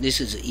E, right? This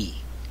is E.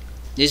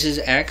 This is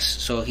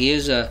X, so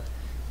here's a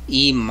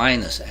E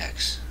minus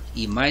X.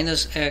 E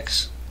minus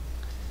X,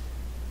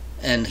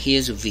 and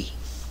here's V.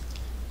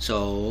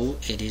 So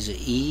it is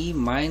E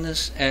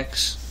minus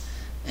X,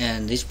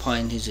 and this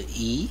point is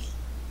E.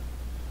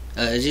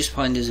 This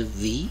point is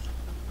V.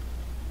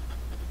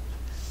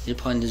 This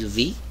point is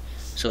V.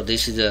 So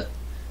this is the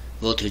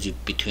voltage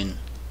between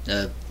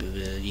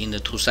in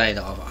the two sides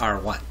of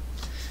R1.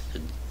 So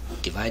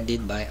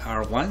divided by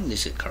R1,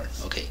 this is current.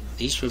 Okay,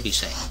 these should be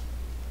same.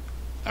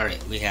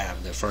 Alright, we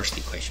have the first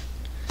equation.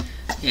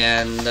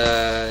 And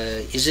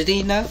is it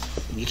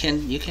enough? You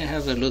can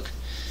have a look.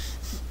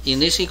 in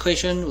this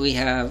equation we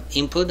have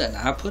input and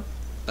output,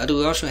 but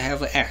we also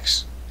have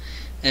x,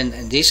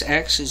 and this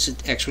x is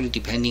actually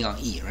depending on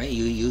E, right?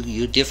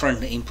 You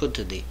different input,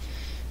 the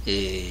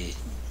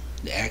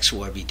x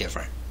will be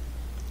different.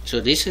 So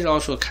this is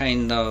also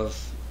kind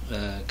of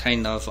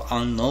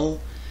unknown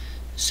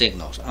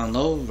signals,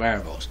 unknown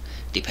variables,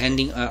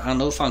 depending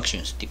unknown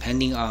functions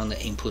depending on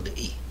the input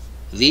E.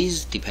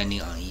 These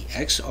depending on E,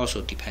 x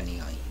also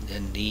depending on E.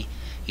 Then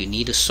you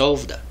need to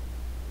solve them.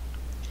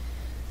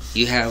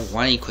 You have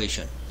one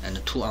equation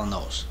and two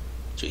unknowns,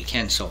 so you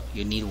can't solve.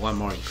 You need one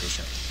more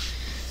equation.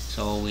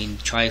 So we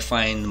try to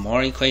find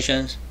more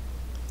equations.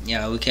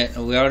 Yeah, we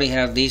can. We already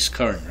have this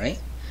current, right?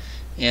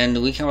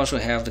 And we can also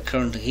have the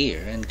current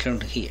here and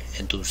current here,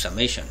 and do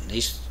summation.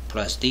 This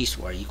plus this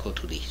were equal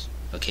to this.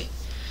 Okay.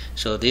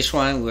 So this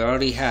one we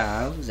already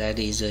have. That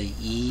is a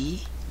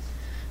E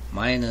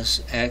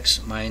minus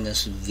x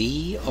minus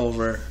v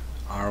over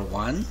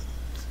r1,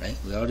 right?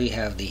 We already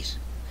have this.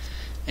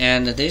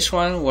 And this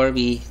one will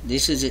be,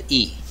 this is a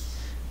E,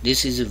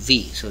 this is a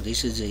V, so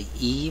this is a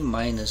E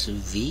minus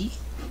V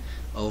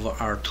over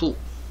R2.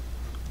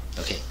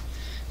 Okay,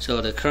 so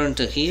the current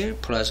here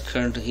plus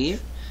current here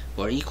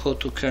will equal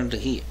to current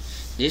here.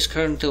 This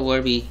current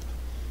will be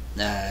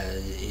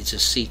it's a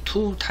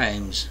C2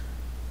 times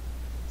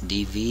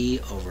dV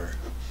over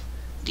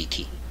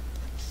dt.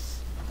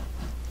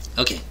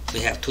 Okay,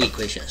 we have two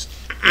equations.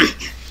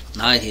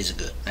 Now it is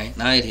good, right?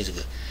 Now it is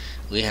good.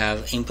 We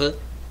have input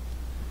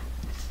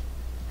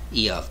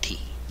E of t.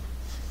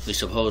 We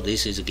suppose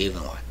this is a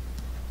given one.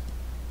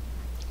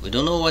 We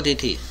don't know what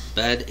it is,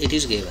 but it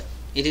is given.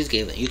 It is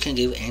given. You can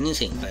give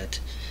anything, but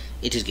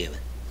it is given.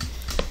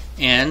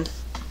 And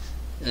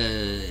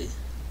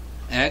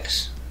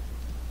x,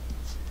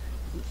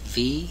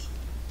 v,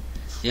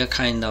 they are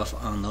kind of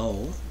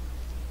unknown.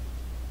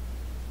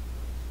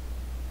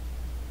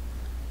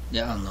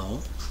 The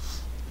unknown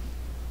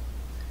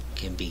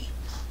can be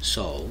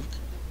solved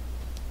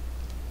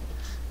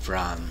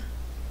from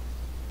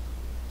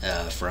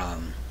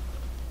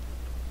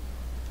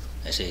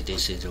let's say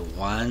this is a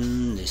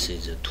 1, this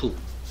is a 2,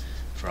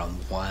 from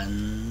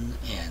 1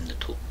 and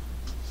 2,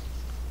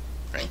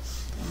 right?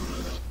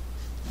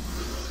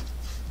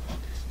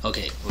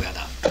 Okay, we are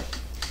done.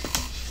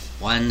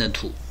 1 and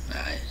 2,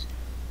 right?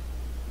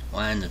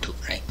 1 and 2,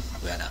 right?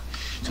 We are done.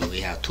 So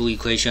we have two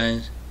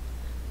equations.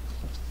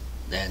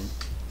 Then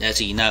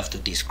that's enough to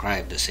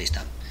describe the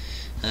system.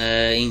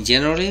 In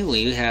generally, when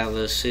you have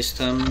a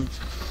system,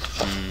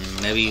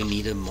 maybe you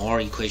need more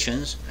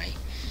equations, right?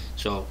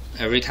 So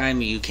every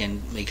time you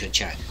can make a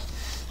check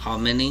how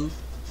many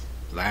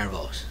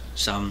variables,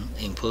 some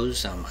input,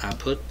 some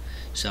output,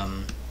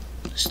 some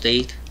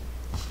state.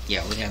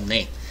 Yeah, we have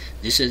name.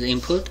 This is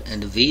input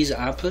and V is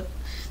output,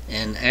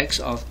 and x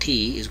of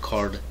t is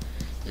called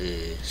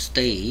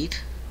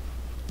state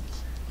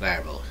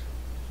variables.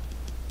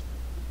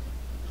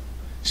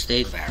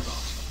 State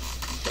variables.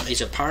 So it's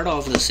a part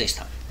of the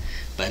system,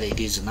 but it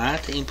is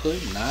not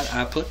input, not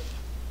output.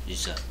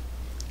 It's a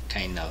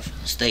kind of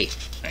state,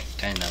 right?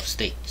 Kind of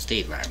state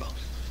variables,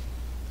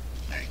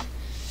 right?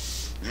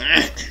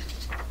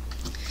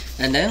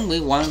 And then we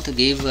want to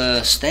give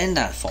a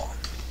standard form.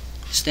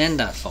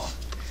 Standard form.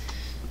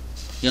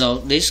 You know,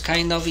 this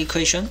kind of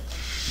equation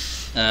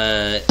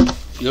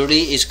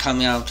usually is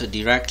coming out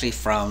directly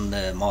from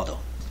the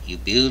model. You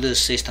build a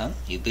system,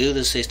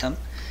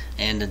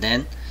 and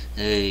then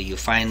you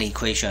find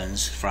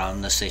equations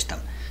from the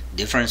system.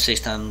 Different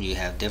system, you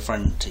have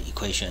different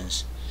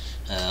equations,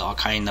 all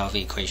kind of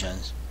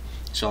equations.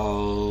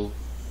 So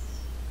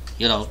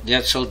you know,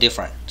 they're so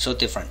different.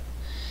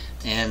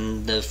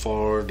 And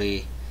for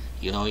the,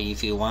 you know,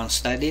 if you want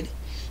studied,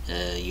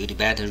 you'd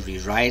better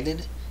rewrite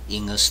it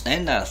in a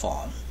standard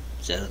form,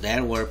 so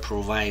that will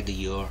provide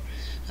you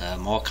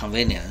more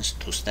convenience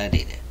to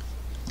study it.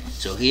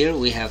 So here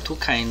we have two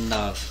kind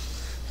of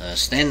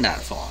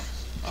standard form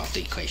of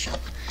the equation.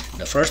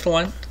 The first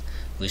one,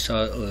 we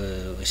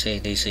say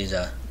this is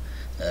a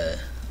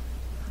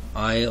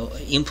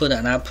input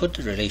and output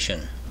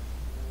relation.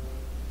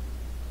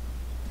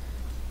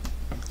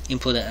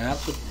 Input and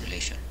output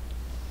relation.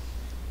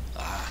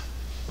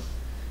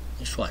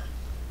 This one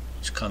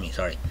is coming.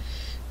 Sorry,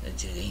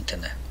 the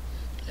internet.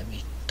 Let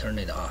me turn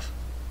it off.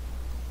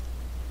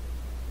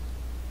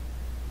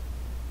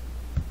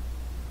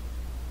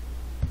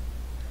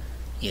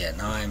 Yeah,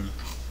 now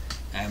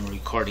I'm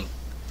recording,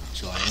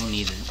 so I don't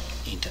need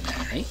the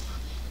internet, right?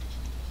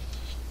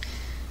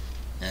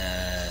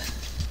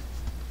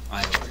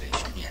 IO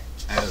relation, yeah,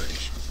 IO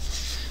relation.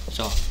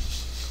 So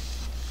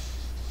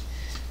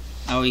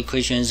our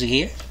equations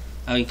here.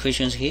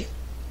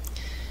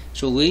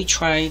 So we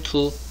try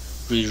to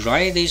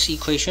rewrite this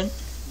equation,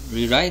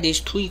 rewrite these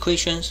two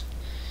equations,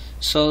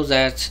 so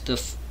that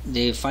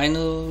the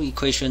final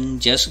equation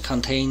just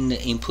contain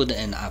the input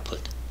and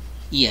output,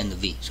 E and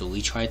V. So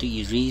we try to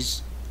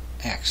erase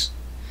X.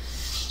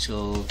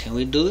 So can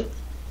we do it?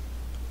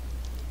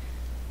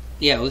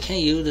 Yeah, we can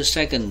use the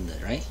second,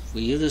 right?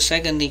 We use the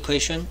second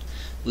equation.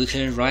 We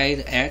can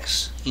write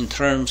X in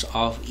terms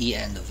of E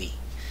and V,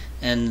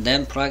 and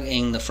then plug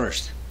in the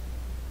first.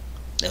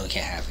 then we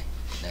can have it.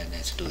 Then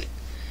let's do it.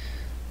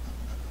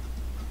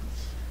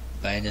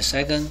 By the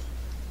second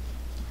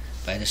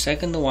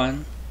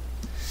one,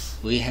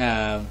 we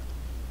have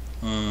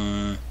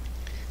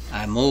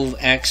I move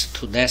x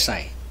to that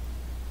side,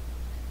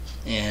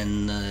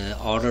 and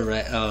all the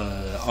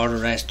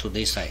rest to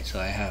this side. So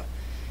I have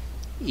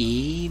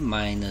e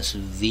minus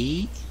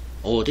v.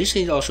 Oh, this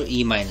is also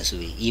e minus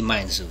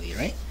v,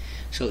 right?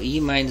 So e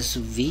minus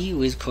v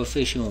with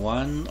coefficient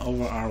 1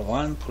 over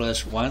r1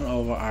 plus 1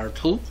 over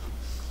r2,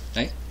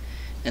 right?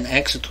 And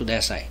x to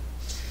that side.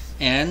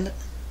 And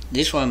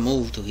this one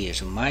moved to here,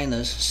 so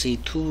minus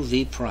c2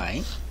 v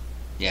prime.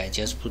 Yeah, I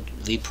just put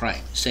v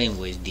prime, same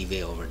with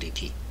dv over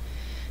dt,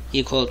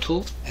 equal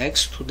to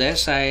x to that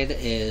side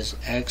is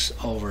x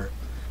over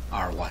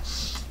r1.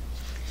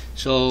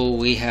 So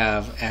we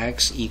have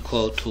x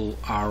equal to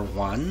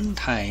r1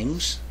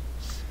 times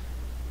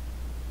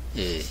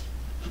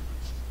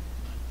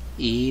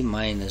e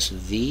minus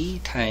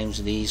v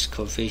times this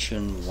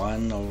coefficient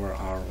 1 over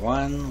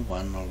r1,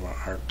 1 over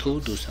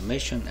r2, do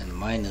summation, and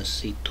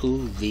minus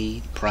c2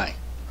 v prime.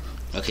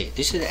 Okay,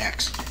 this is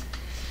x.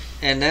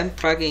 And then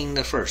plug in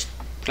the first.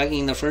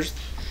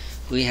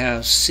 We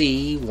have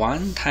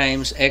c1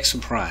 times x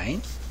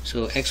prime.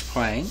 So x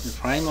prime, the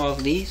prime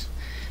of these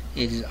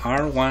is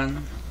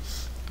r1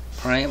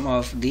 prime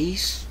of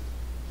these.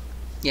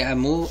 Yeah, I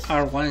move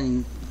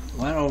r1,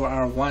 1 over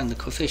r1, the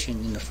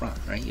coefficient in the front,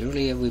 right?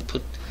 Usually we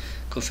put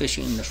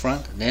coefficient in the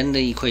front, then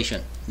the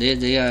equation.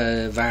 They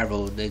are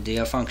variable, they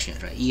are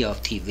functions, right? E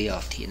of t, v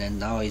of t, and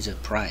now is a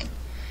prime,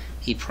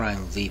 e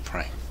prime, v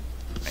prime,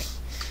 right?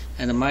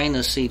 And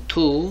minus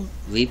c2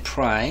 v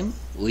prime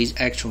with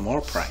actual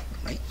more prime,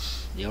 right?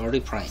 They already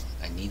prime.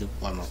 I need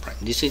one more prime.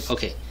 This is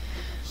okay.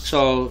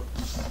 So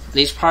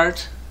this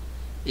part,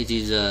 it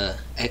is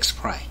x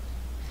prime.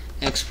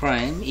 X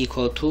prime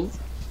equal to,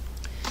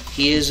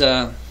 here's e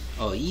and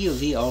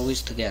v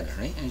always together,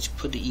 right? And just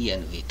put the e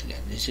and v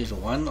together. This is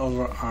 1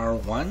 over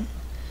r1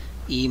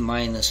 e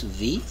minus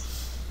v,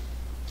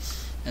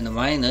 and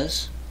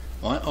minus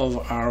 1 over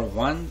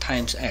r1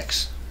 times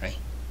x, right?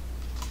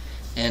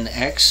 And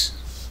x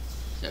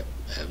that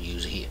I have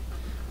used here.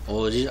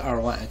 Oh, this is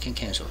r1, I can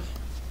cancel it.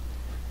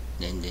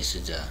 Then this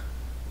is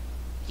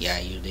I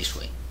use this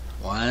way.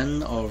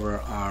 1 over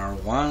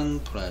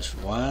r1 plus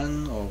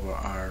 1 over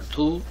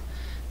r2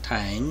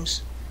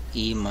 times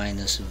e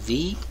minus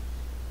v,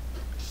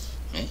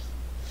 okay,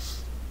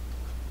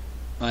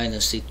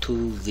 minus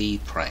c2 v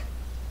prime.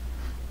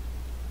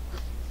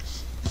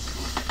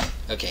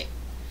 Okay,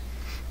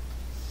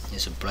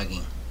 it's a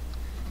plugging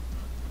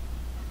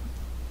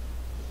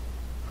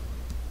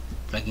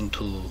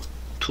to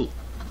 2,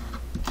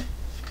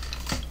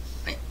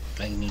 right?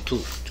 Plugging to 2,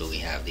 so we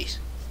have this.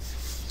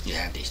 You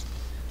have this.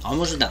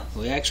 Almost done.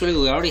 We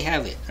already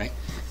have it, right?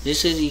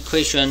 This is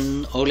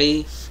equation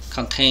only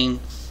contain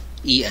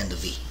e and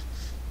v.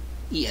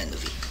 E and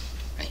v,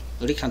 right?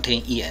 Only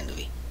contain e and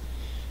v.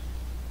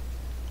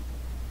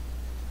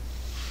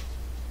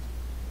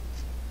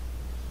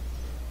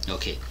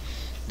 Okay,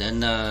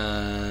 then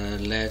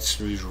let's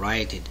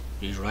rewrite it.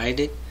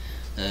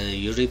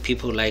 Usually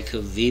people like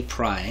v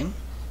prime,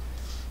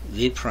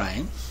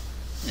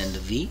 and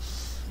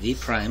v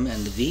prime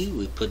and v.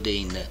 We put it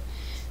in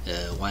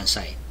the one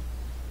side.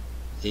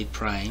 V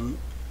prime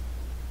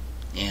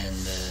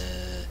and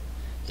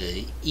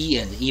e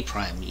and e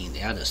prime in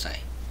the other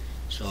side.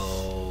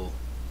 So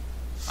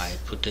I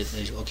put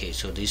it. Okay,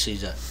 so this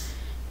is a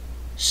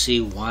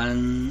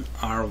c1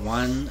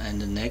 r1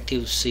 and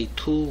negative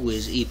c2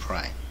 with e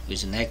prime,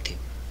 with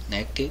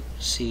negative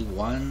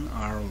c1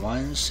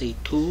 r1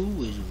 c2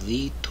 with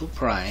v2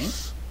 prime,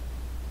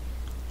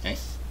 okay?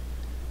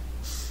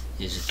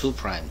 This is 2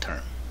 prime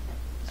term,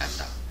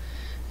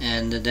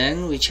 and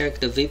then we check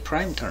the v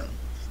prime term.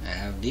 I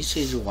have this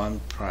is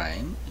 1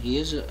 prime.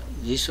 Here's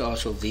this is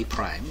also v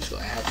prime. So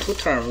I have 2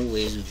 terms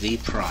with v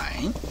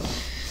prime.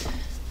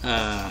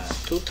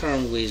 2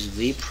 terms with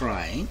v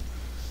prime.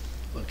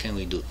 What can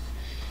we do?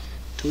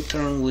 2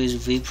 terms with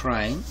v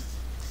prime.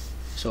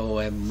 So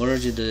I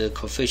merge the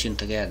coefficient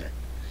together.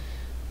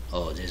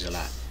 Oh, there's a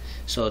lot.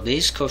 So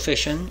this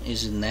coefficient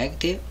is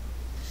negative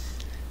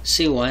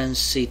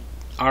c1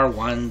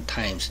 r1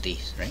 times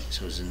this, right?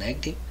 So it's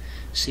negative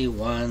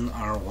c1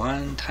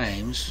 r1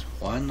 times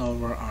 1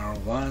 over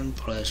r1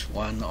 plus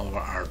 1 over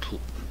r2.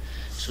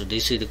 So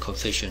this is the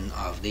coefficient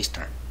of this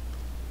term.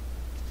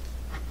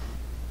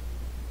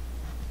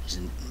 It's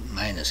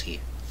minus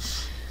here.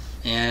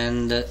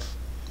 And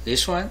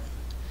this one,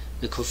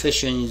 the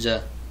coefficient is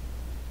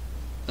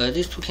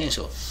these two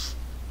cancel.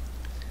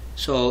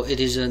 So it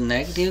is a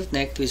negative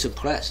is a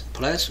plus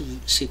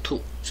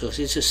c2. So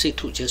this is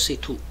c2, just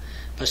c2.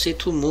 But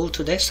c2 move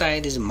to that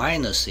side is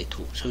minus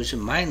c2. So it's a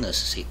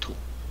minus c2.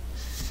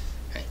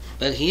 Right.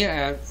 But here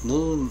I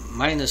move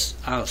minus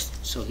out,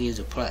 so here's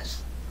a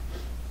plus.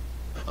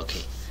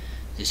 Okay,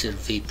 this is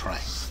v prime.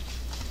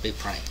 V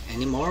prime.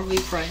 Any more v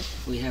prime?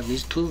 We have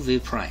these 2 v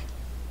prime.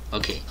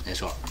 Okay,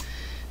 that's all.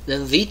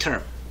 Then v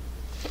term.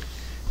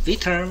 V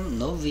term,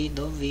 no v.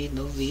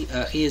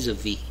 Here's a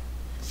v.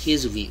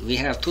 here's v. We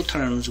have two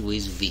terms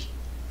with v,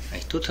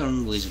 right? Two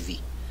terms with v.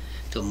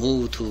 To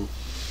move to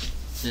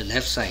the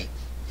left side,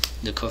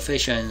 the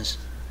coefficients.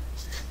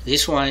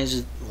 This one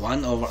is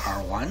 1 over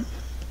r1,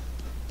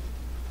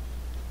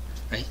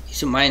 right?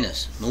 It's a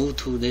minus. Move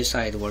to this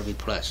side will be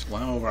plus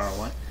 1 over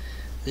r1.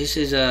 This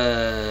is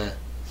a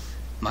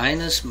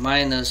minus,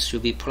 minus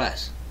should be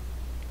plus,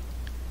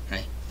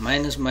 right?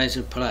 Minus, minus,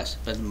 plus.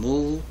 But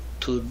move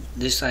to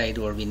this side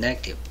will be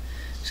negative.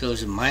 So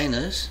it's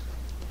minus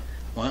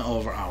 1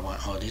 over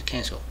r1. Oh, this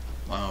cancel.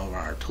 1 over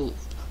r2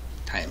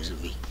 times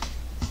v.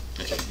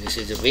 Okay, this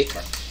is the v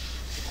term.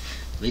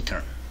 V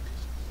term.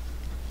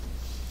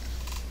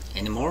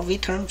 Any more v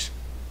terms?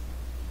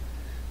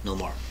 No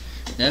more.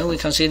 Then we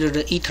consider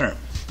the e term.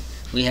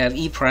 We have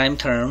e prime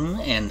term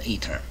and e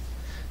term.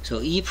 So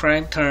e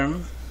prime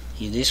term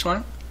is this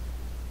one.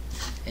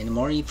 Any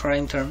more e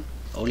prime term?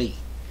 Only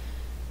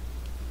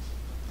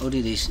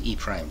this e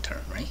prime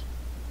term, right?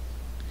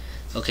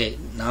 Okay,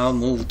 now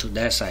move to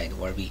that side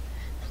where we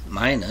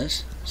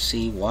minus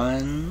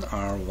c1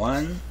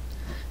 r1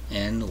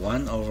 and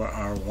 1 over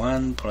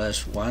r1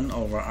 plus 1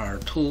 over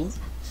r2.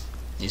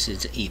 This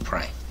is e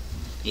prime.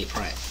 E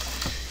prime.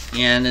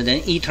 And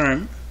then e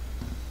term.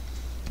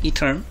 E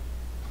term.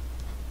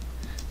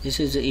 This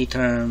is the e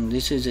term.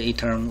 This is the e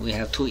term. We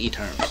have two e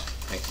terms.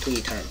 Right? Two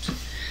e terms.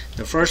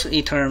 The first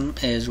e term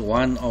is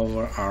 1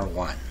 over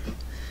r1.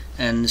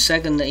 And the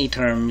second e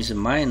term is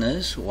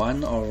minus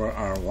 1 over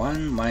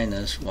r1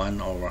 minus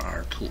 1 over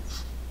r2.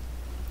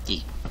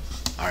 E.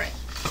 Alright.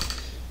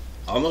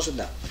 Almost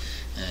done.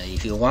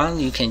 If you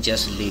want, you can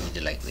just leave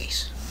it like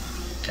this.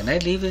 Can I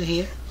leave it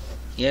here?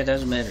 Yeah,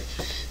 doesn't matter.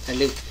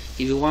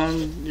 If you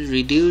want to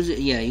reduce,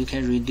 yeah, you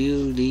can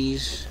reduce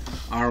these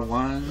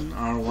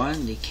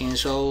r1, they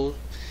cancel,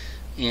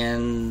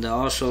 and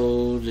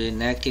also the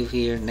negative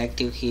here,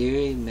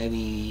 maybe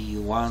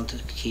you want to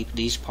keep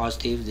this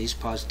positive,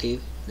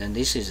 then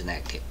this is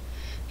negative.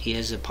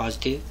 Here's a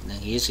positive, then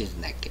here's is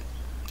negative,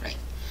 right?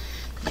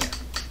 Yeah,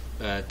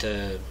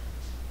 but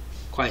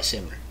quite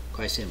similar.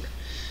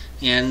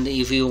 And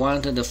if you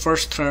want the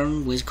first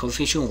term with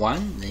coefficient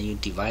 1, then you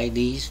divide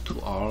these to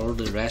all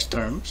the rest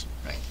terms,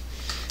 right?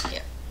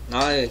 Yeah.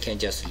 Now I can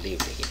just leave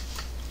it here.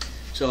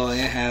 So I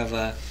have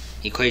an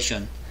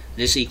equation.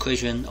 This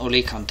equation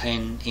only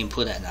contains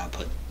input and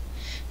output.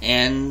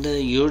 And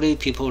usually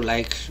people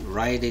like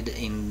write it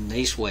in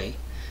this way.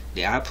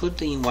 The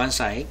output in one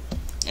side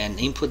and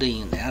input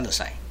in the other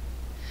side.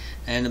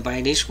 And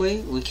by this way,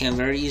 we can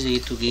very easily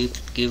to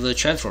give a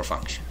transfer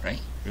function,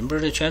 right? Remember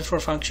the transfer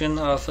function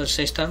of a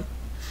system?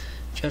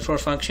 Transfer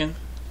function.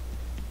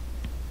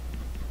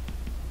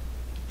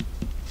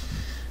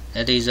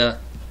 That is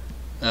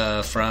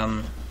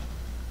from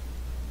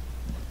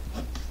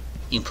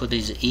input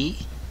is e,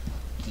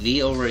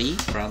 v over e,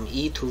 from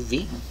e to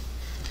v.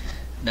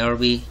 There will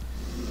be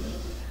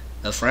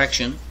a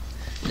fraction.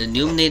 The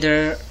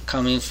numerator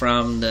coming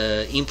from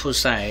the input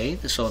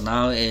side, so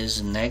now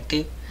is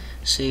negative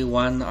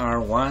c1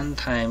 r1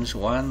 times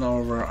 1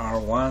 over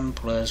r1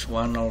 plus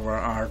 1 over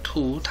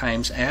r2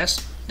 times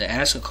s, the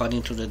s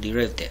according to the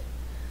derivative,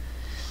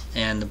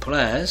 and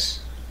plus,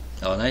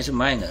 oh, that's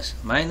minus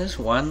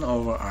 1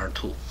 over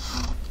r2.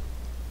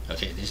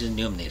 Okay, this is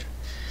numerator.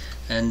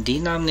 And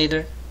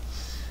denominator,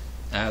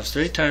 I have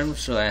three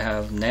terms, so I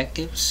have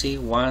negative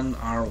c1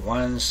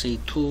 r1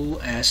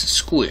 c2 s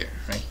squared,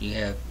 right? You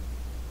have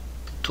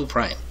 2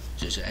 prime,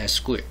 just s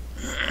squared.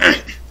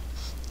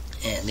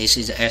 And this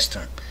is the s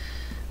term.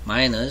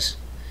 Minus,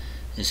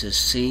 this is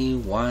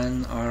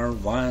c1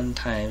 r1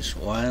 times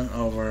 1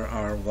 over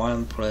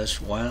r1 plus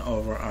 1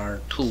 over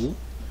r2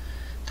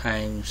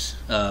 times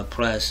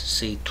plus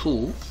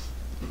c2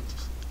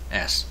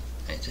 s,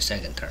 right, the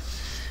second term.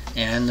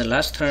 And the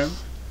last term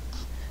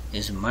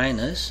is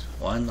minus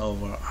 1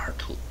 over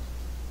r2.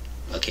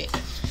 Okay,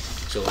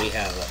 so we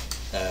have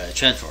a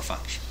transfer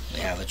function.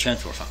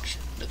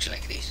 Looks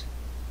like this.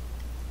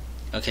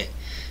 Okay,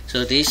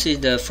 so this is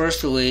the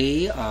first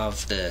way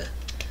of the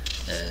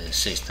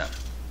system,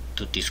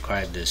 to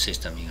describe the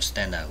system in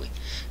standard way.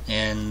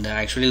 And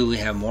actually we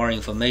have more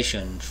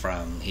information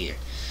from here.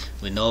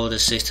 We know the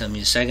system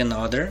is second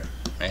order,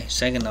 right?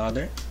 Second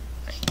order,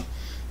 right?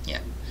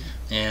 Yeah.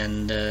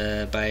 And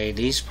by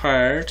this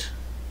part,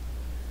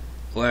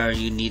 where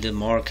you need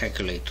more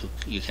calculate,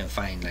 you can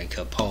find like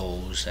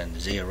poles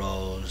and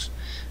zeros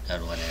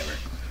and whatever,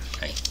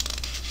 right?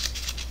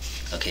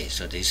 Okay,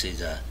 so this is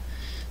a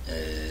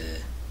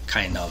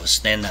kind of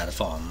standard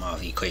form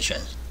of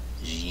equations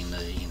in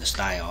the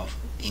style of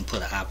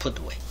input and output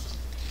way.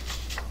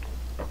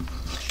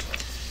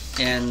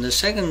 And the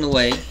second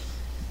way,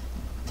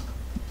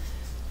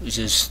 which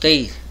is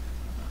state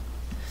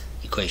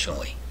equation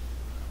way.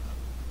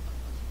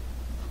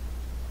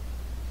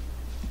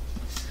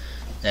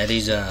 That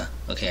is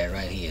okay,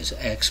 right here is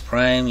x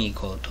prime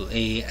equal to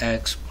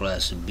ax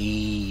plus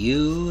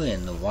bu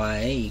and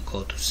y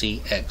equal to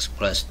cx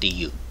plus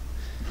du.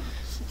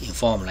 In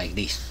form like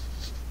this.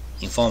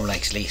 In form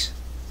like this.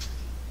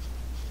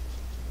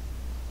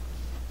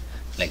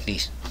 Like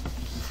this.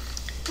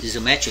 This is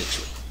a matrix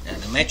way.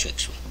 And the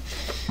matrix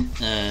way.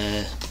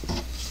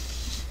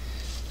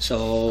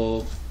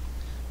 So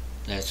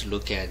let's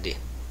look at it.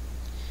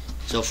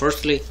 So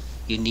firstly,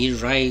 you need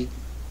to write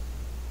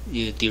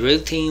your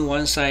derivative in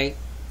one side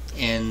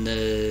and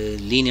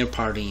linear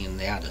part in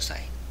the other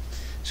side.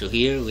 So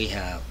here we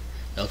have,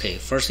 okay,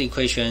 first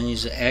equation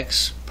is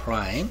x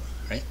prime,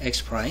 right?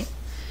 X prime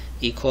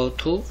equal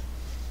to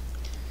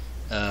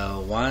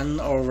 1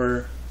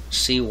 over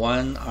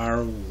C1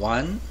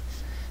 R1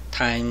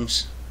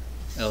 times,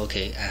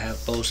 okay, I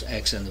have both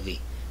x and v.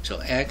 So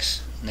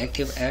x,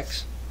 negative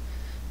x,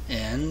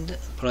 and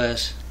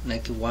plus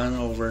negative 1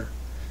 over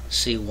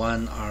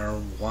C1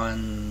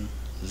 R1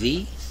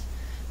 v,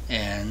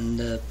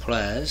 and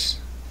plus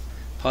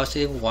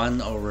positive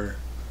 1 over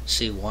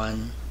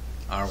C1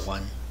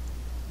 R1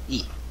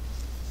 e.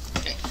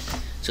 Okay,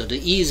 so the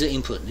e is the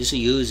input, this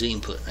u is the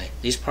input, right?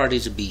 This part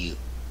is bu,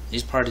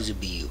 this part is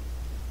bu,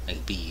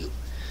 like bu,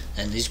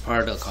 and this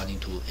part according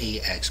to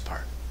ax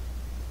part.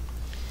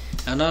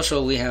 And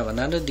also we have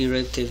another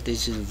derivative,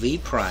 this is v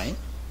prime.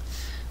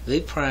 V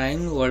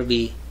prime will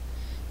be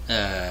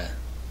I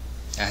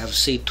have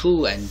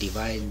C2 and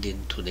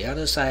divided to the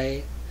other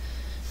side.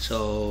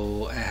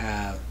 So I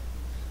have,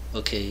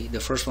 okay, the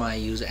first one I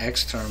use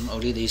x term,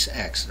 only this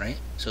x, right?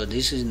 So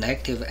this is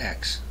negative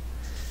x.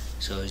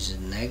 So it's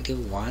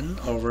negative 1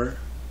 over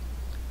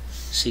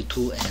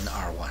C2 and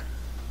R1.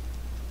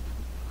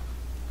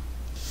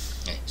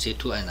 Okay,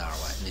 C2 and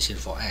R1, this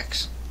is for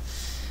x.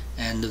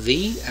 And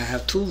v, I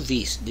have two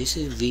v's. This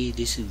is v,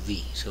 this is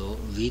v. So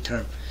v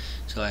term,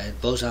 so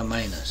both are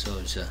minus. So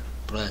it's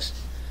plus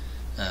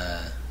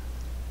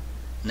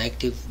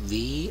negative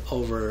v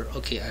over,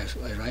 okay, I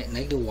write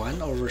negative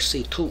 1 over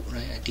C2,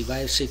 right? I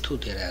divide C2 to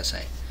the other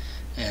side.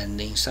 And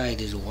the inside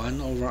is 1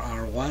 over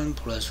R1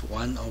 plus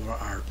 1 over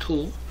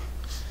R2.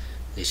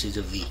 This is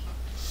the v,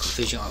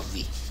 coefficient of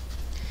v.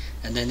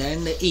 And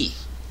then the e.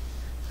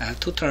 I have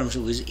two terms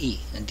with e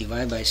and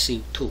divide by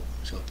C2.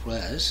 So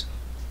plus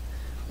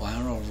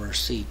 1 over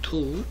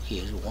C2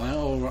 is 1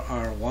 over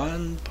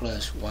R1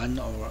 plus 1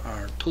 over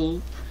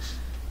R2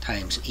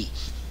 times e.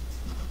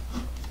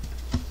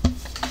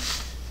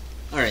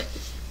 Alright,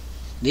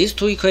 these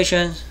two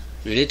equations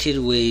related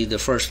with the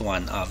first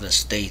one of the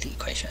state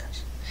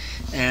equations.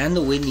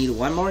 And we need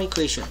one more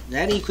equation.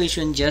 That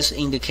equation just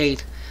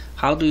indicates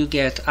how do you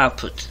get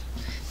output.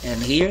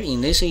 And here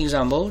in this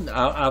example,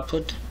 our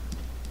output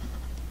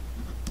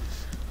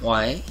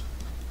y,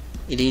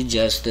 it is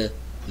just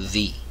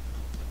v.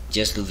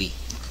 Just v,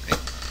 right?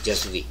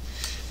 Just v.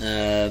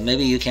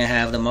 Maybe you can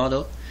have the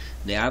model.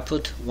 The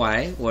output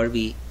y will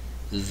be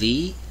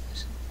v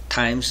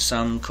times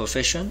some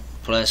coefficient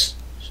plus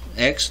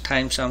x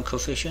times some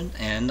coefficient,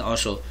 and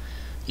also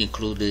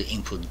include the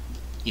input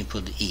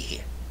e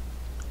here.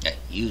 Okay,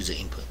 use the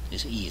input.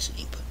 This e is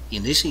input.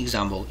 In this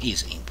example, e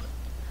is input.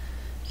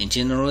 In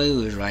general,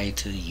 we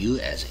write u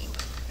as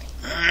input.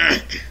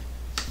 Right?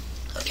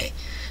 Okay,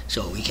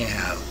 so we can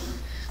have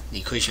the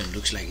equation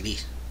looks like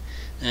this.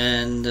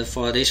 And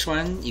for this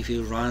one, if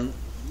you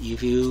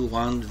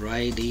want to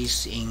write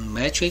this in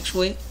matrix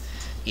way,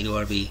 it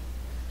will be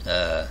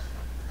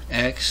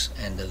x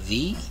and the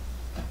v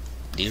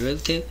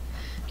derivative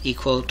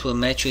equal to a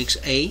matrix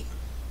A.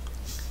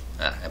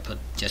 I put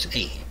just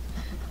A.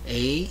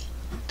 A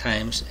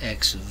times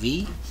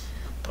xv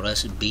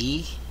plus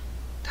b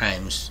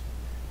times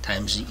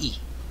e.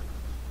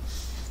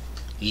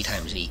 V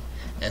times e.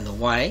 And the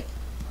y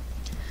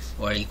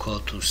will equal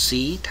to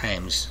c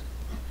times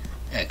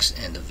x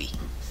and v.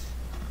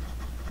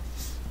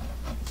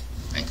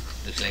 Right?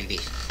 Looks like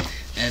this.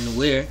 And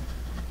where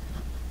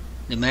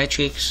the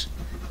matrix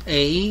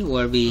A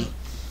will be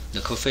the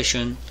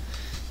coefficient,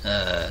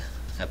 I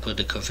put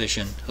the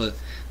coefficient,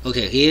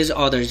 okay, here's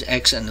orders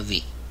x and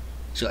v.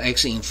 So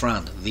x in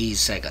front, v is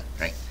second,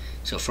 right?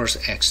 So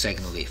first x,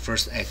 second v.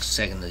 First x,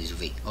 second is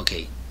v.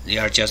 Okay, they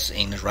are just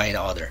in the right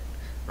order.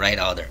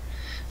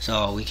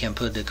 So we can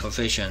put the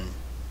coefficient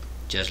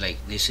just like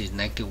this is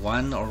negative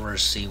 1 over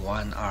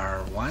C1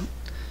 R1.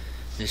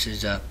 This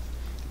is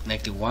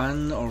negative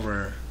 1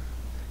 over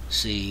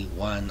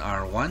C1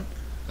 R1.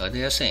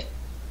 They are same.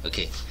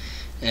 Okay.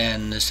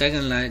 And the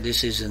second line,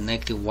 this is a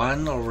negative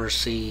 1 over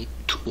C2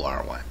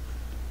 R1.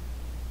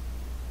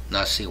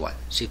 Not C1,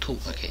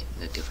 C2. Okay,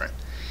 they're different.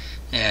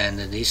 And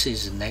this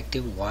is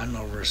negative 1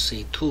 over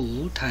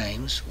C2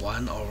 times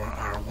 1 over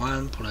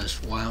R1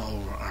 plus 1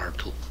 over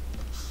R2.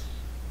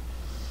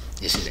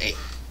 This is A.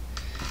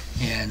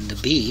 And the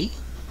B,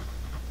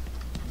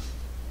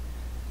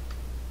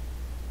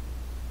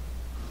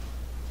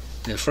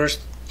 in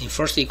first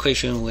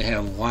equation we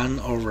have 1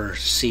 over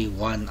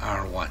C1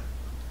 R1.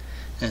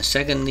 And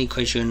second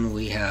equation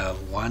we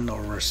have 1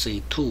 over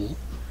C2,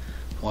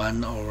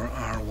 1 over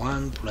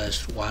R1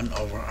 plus 1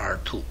 over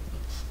R2.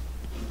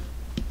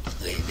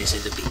 Okay, this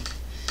is the B.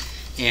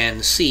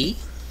 And C,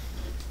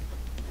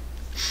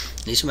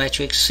 this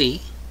matrix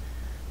C,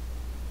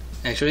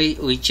 actually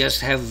we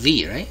just have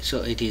V, right?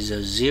 So it is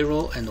a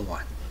 0 and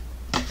 1.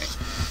 Okay.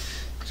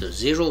 So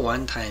 0,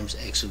 1 times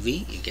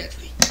xv, you get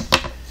V.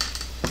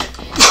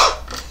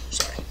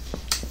 Sorry.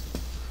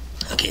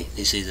 Okay,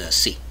 this is a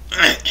C.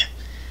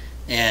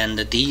 And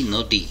the D,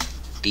 no D,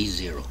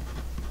 D0.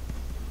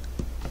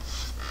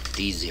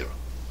 D0. No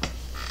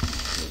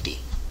D.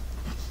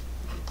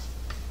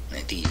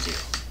 And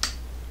D0.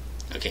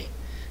 Okay,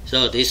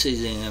 so this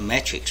is in a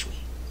matrix way.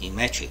 In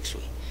matrix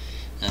way.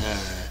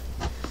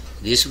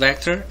 This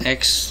vector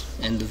X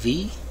and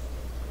V,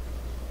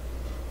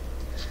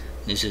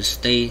 this is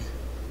state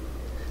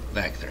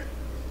vector.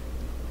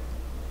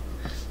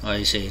 Or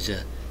you say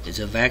it's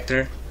a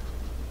vector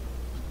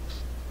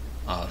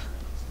of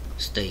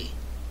state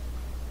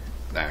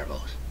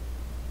variables.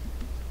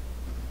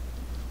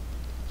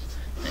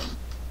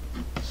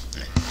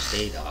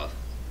 State of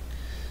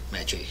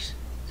matrix.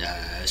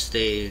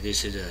 State.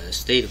 This is a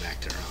state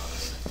vector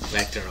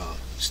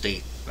of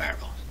state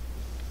variables.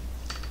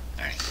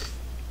 All right.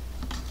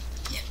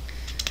 Yeah.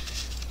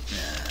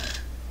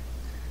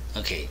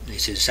 Okay.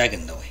 This is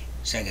second way.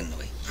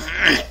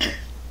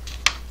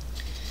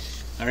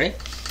 All right.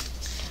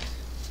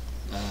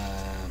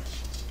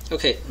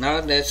 Okay.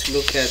 Now let's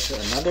look at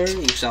another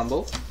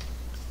example.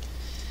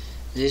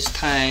 This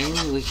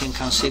time we can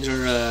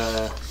consider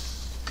a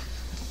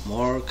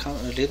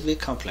little bit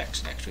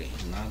complex, actually,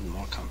 not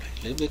more complex,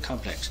 a little bit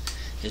complex.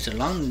 It's a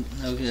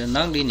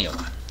non-linear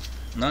one.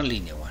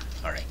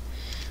 All right.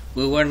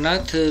 We will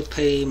not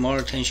pay more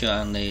attention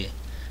on the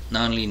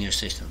non-linear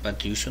system,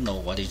 but you should know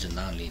what is a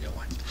non-linear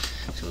one.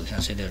 So we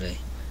consider the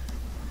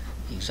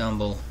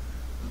example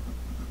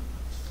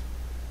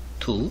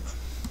 2.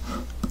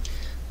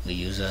 We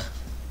use a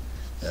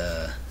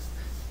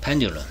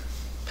pendulum.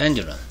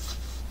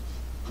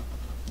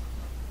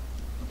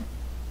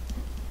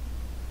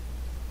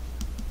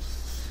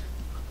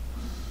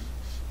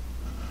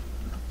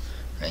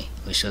 Right,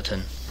 with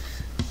certain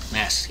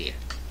mass here,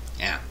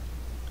 yeah,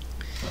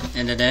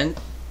 and then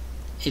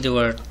it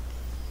will,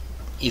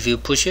 if you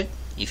push it,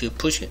 it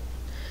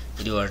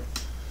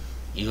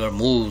will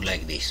move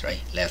like this,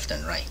 right, left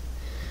and right.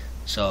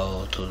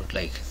 So to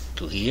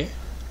here,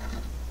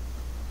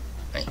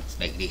 right,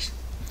 like this.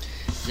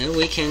 Then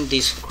we can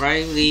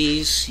describe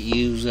these,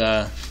 use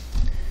the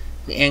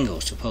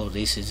angle. Suppose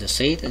this is a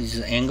theta, this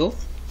is an angle.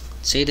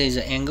 Theta is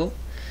an angle,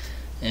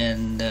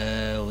 and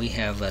we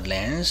have a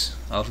length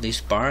of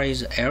this bar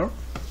is L.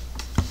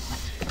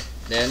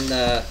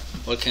 Then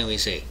what can we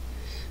say?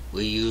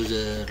 We use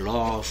the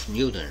law of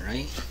Newton,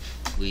 right?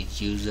 We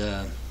use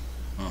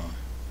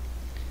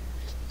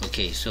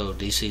okay, so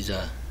this is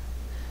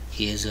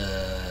here's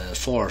a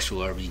force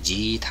will be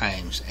G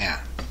times M,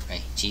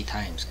 right? G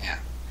times M.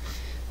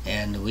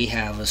 And we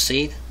have a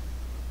theta.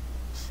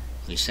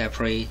 We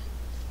separate.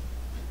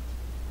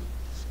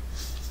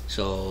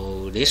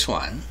 So this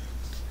one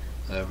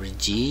will be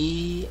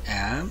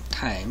Gm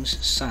times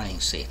sine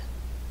theta.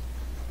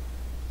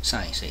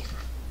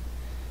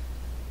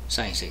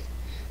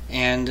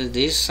 And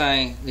this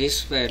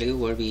value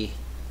will be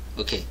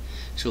okay.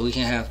 So we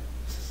can have,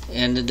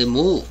 and the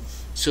move.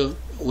 So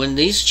when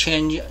this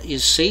change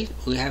is theta,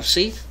 we have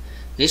theta.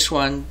 This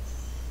one,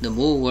 the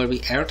move will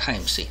be L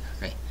times theta,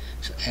 right?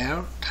 So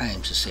L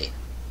times theta,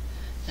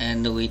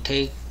 and we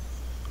take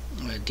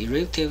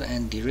derivative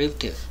and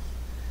derivative.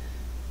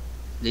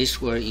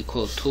 This will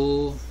equal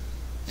to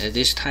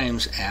this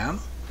times M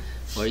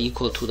will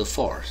equal to the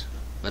force,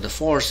 but the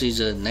force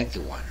is a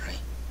negative one, right?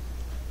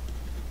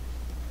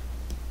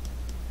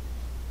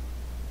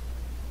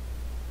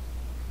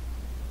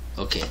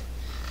 Okay,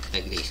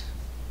 like this,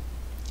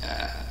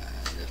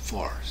 the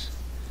force.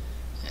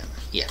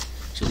 Yeah,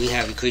 so we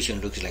have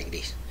equation looks like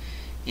this.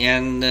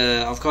 And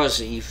of course,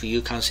 if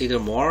you consider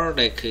more,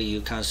 like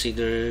you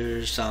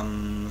consider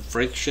some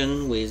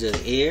friction with the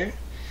air,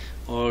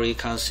 or you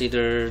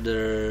consider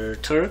the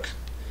torque,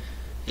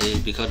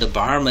 because the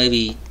bar may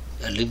be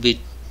a little bit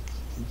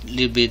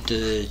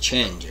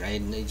change,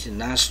 right? It's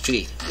not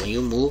straight. When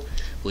you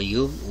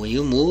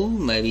move,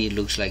 maybe it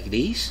looks like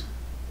this.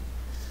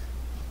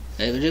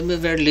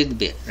 Very little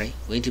bit, right?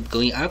 When it's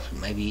going up,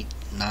 maybe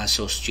not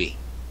so straight.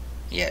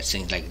 Yeah,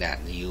 things like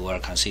that. You are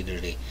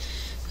consider the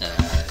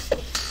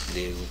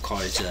we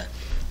call it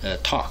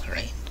torque,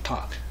 right?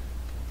 Torque,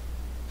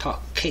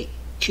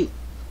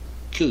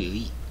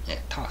 Q-U-E, yeah,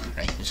 torque,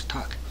 right? It's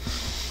torque.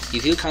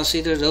 If you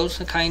consider those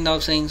kind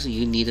of things,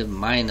 you need to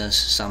minus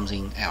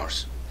something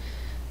else,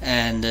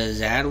 and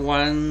that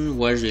one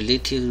was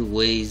related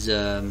with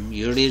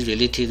usually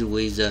related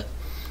with the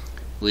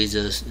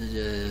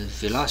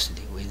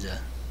velocity,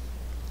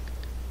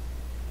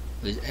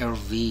 with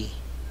LV,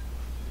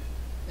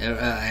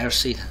 L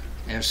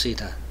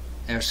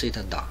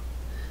theta dot,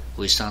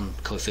 with some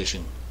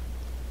coefficient.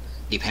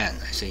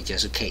 Depend. I say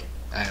just K.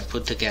 I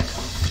put together.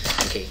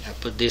 Okay, I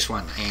put this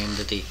one and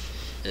the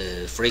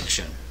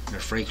friction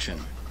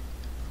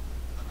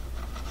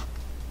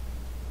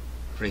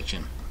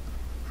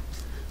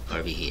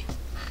will be here,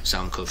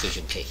 some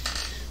coefficient K.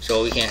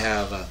 So we can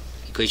have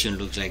equation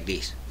looks like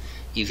this.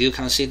 If you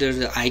consider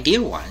the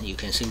ideal one, you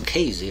can think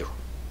K0,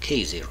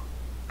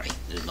 right?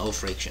 There's no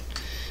friction.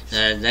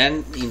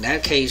 Then in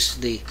that case,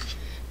 the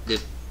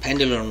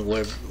pendulum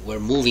were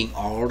moving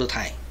all the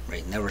time,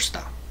 right? Never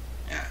stop.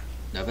 Yeah.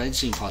 but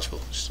it's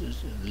impossible.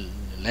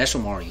 Less or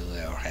more, you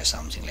will have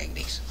something like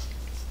this.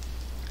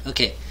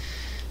 Okay,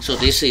 so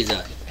this is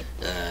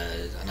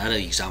another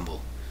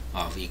example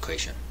of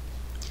equation.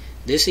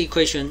 This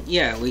equation,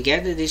 yeah, we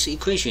get that this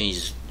equation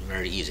is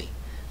very easy,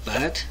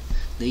 but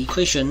the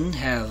equation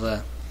have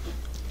a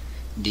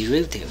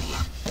derivative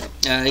here.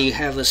 You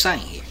have a sign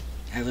here.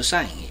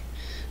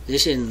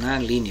 This is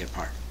non-linear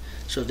part.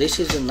 So this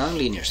is a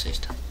non-linear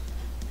system.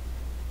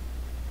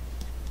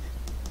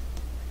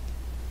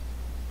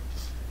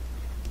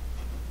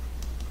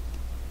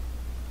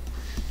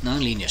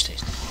 Non-linear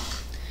system.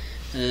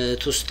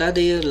 To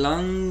study a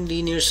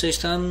non-linear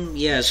system,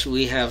 yes,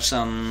 we have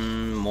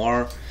some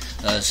more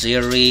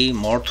theory,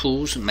 more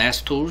tools,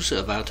 math tools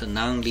about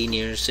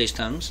non-linear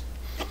systems.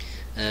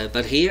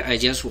 But here I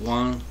just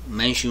want to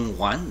mention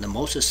one, the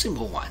most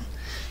simple one.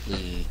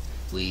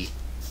 We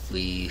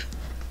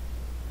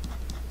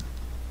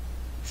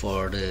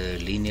for the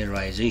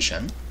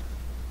linearization,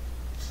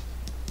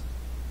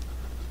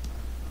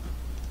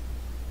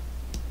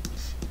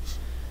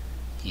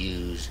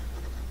 use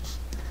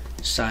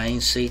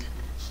sine theta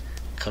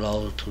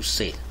close to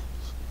theta.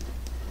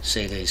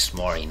 Theta is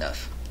small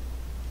enough.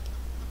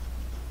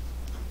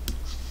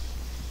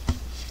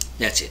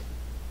 That's it.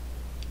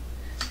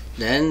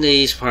 Then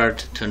this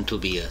part turn to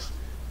be a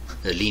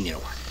linear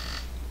one.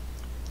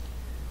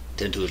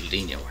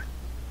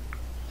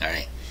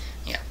 Alright,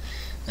 yeah.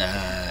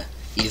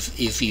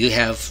 If you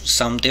have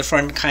some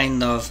different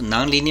kind of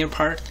non-linear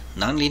part,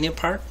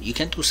 you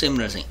can do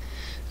similar thing.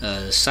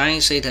 Sine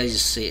theta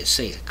is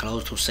theta,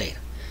 close to theta.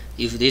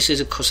 If this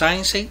is a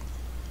cosine theta,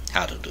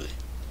 how to do it?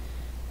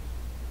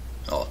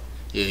 Oh,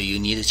 you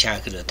need to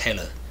check the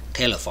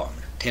Taylor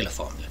formula.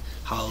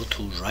 How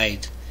to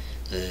write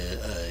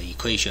the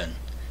equation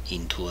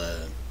into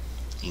a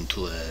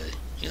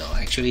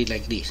actually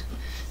like this.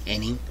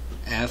 Any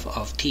f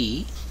of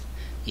t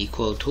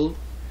equal to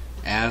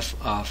f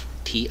of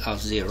t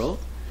of 0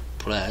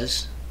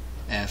 plus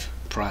f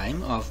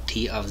prime of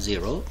t of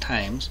 0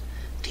 times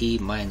t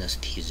minus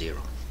t0.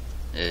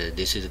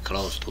 This is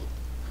close to,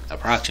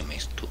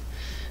 approximates to.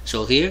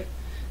 So here,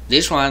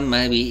 this one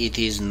maybe it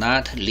is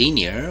not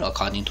linear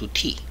according to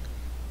t.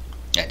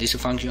 Yeah, this is a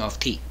function of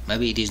t.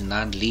 Maybe it is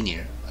not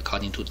linear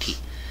according to t.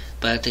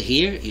 But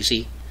here you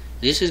see,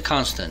 this is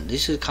constant.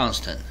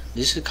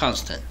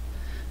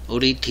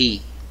 Only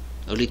t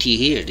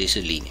here. This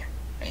is linear.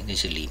 Right?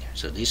 This is linear.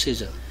 So this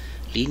is a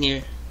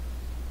linear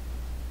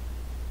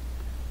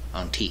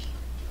on t.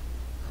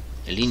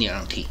 A linear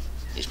on t.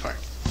 This part.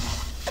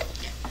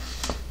 Yeah.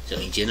 So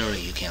in general,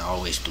 you can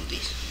always do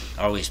this.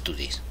 All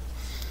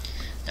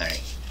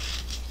right.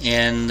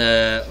 And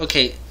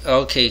okay.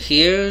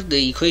 Here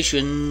the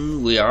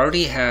equation, we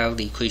already have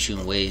the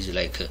equation with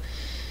like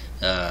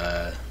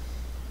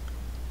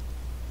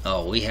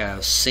we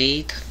have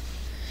theta.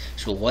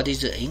 So what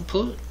is the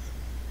input?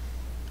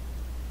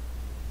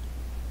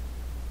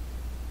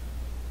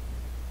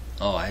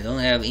 Oh, I don't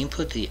have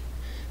input here.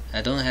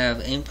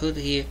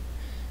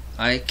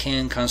 I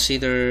can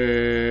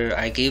consider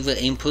I give the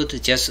input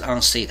just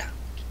on theta.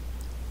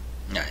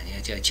 Not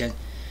theta.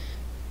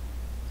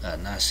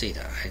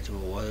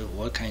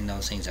 What kind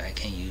of things I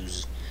can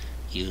use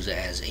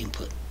as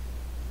input?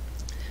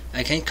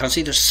 I can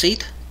consider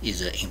theta is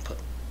the input.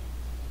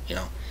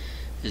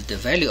 Is the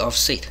value of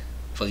theta.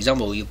 For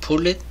example, you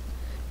put it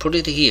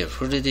here.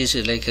 Put it is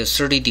like a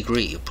 30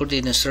 degree. You put it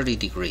in a 30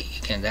 degree.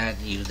 You can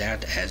use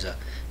that as a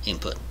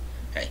input.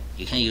 Right?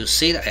 You can use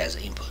theta as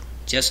input.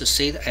 Just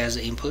theta as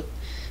input,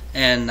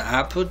 and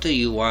output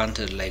you want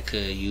like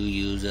you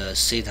use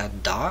theta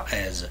dot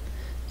as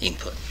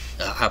input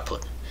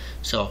output.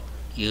 So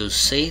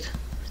use theta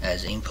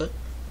as input,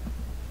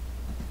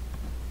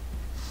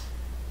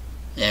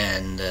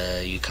 and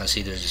you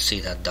consider the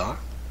theta dot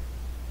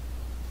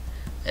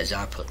as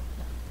output.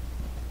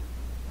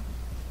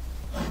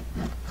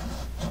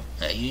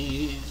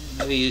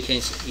 Maybe you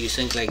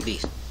think like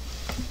this.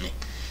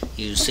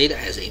 You theta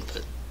as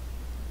input.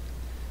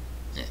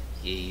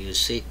 You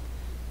see,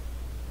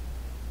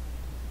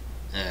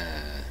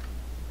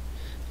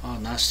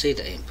 not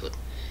theta input.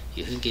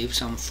 You can give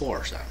some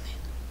force on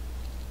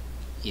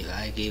it. If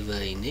I give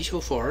an initial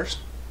force,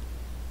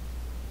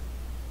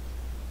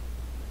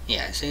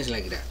 yeah, things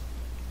like that.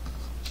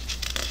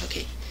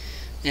 Okay,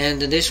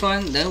 and this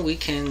one, then we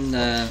can,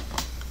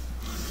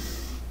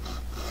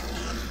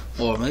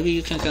 or maybe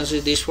you can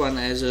consider this one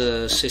as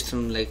a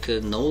system like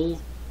no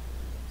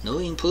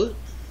input.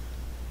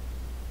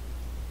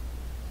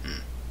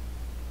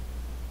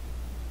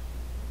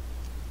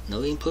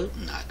 No input,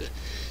 not good.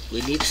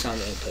 We need some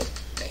input.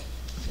 Okay,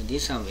 we need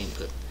some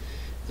input.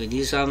 We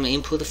need some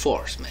input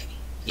force, maybe.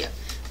 Yeah,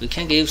 we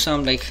can give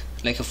some like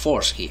a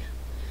force here.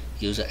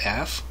 Use a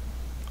F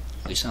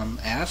with some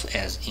F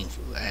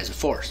as a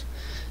force.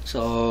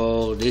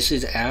 So this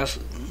is F.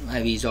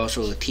 Maybe it's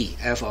also a T.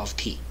 F of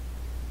T.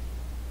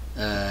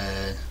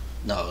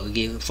 No,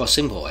 give for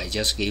simple. I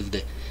just give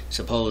the,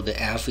 suppose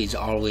the F is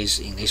always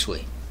in this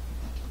way.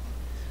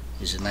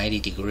 It's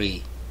 90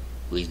 degree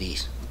with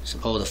this.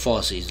 Suppose the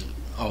force is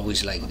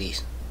always like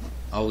this.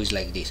 always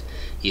like this.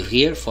 If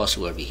here, false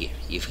will be here.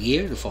 If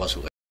here, the false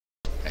will be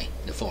here, right?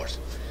 The false.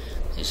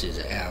 This is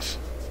a F.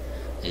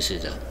 This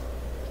is a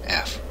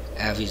F.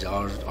 F is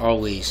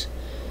always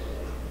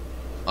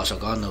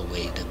orthogonal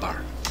with the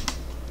bar.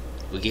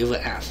 We give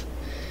a F.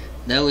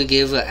 Then we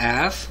give a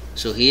F.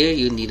 So here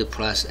you need a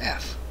plus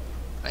F,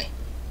 right?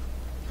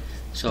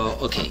 So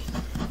okay,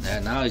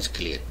 now it's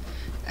clear.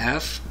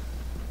 F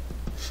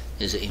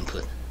is the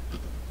input.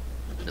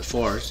 The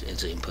force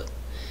is the input,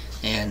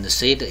 and the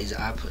theta is the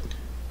output.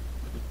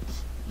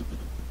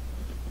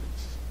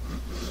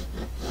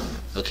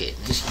 Okay,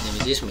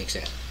 this makes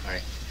sense. All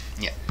right,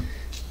 yeah.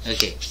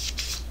 Okay,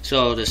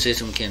 so the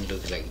system can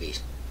look like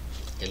this.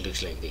 It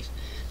looks like this.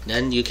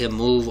 Then you can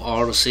move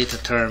all the theta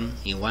term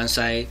in one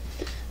side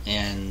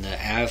and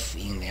the F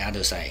in the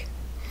other side.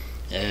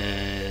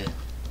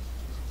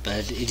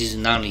 But it is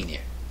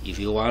nonlinear. If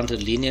you want to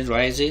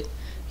linearize it,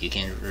 you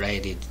can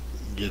write it,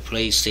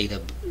 replace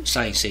theta,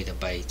 sine theta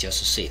by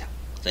just theta.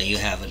 Then you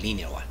have a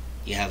linear one.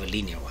 You have a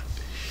linear one.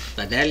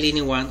 But that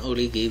linear one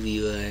only give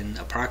you an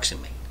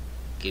approximate.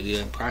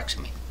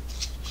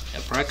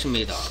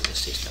 Approximate of the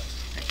system.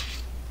 Right?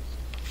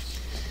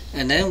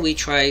 And then we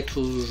try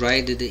to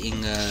write it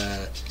in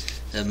a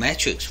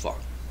matrix form.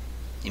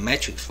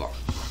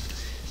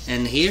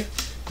 And here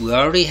we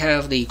already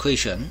have the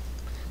equation,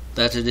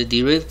 but the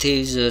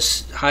derivative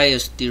is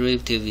highest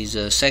derivative is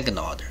second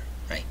order,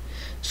 right?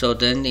 So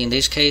then in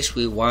this case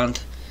we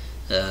want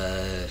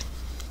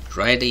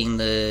write in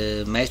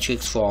the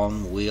matrix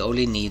form. We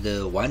only need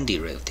one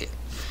derivative,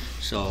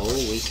 so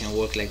we can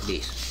work like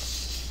this.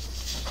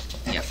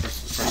 Yeah,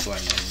 first one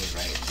let me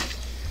write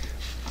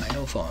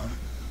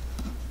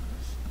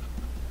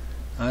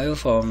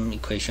Ioform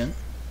equation.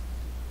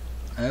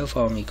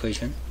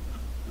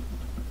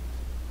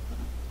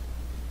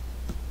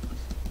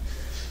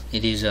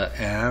 It is a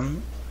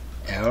m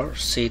l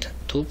theta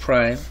 2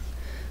 prime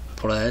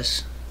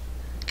plus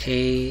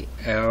k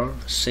l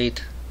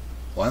theta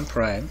 1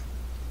 prime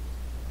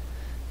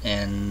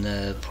and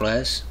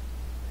plus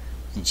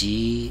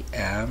g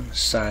m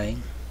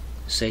sine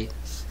theta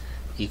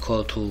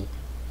equal to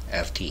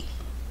ft,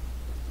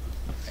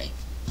 right?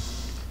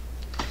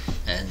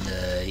 And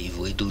if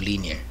we do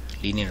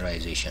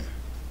linearization,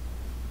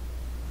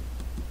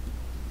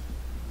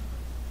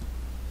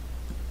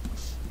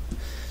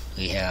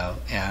 we have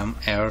m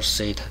l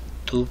theta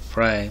 2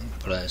 prime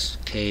plus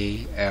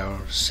k l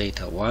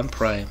theta 1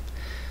 prime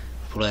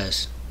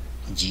plus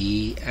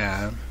g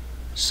m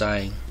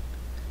sine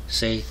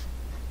theta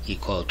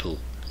equal to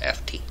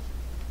ft.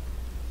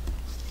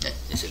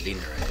 It's a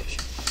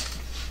linearization.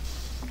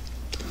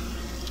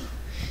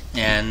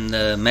 And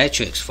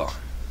matrix form.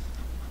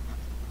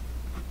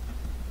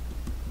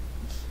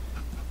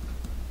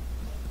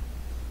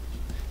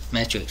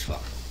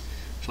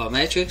 For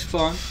matrix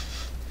form,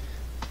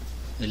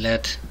 we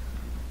let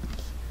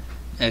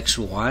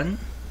x1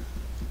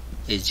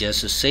 is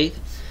just a theta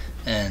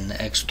and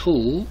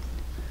x2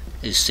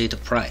 is theta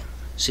prime,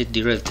 theta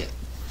derivative.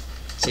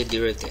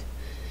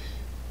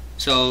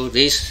 So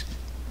this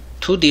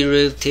two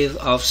derivative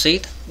of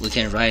theta we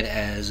can write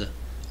as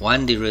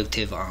one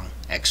derivative on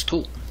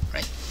x2,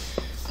 right?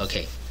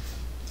 Okay,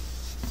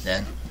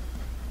 then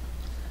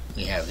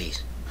we have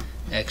this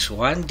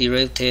x1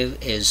 derivative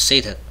is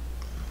theta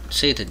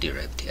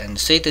derivative, and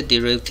theta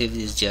derivative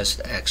is just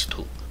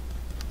x2,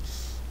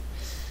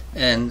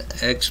 and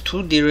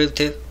x2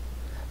 derivative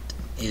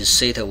is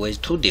theta with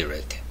two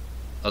derivative.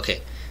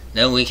 Okay,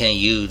 then we can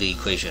use the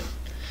equation.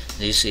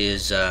 This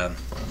is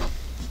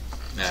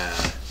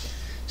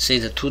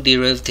theta 2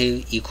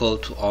 derivative equal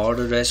to all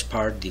the rest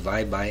part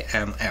divided by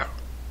ml,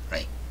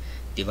 right?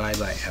 Divide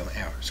by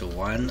ml. So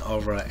 1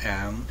 over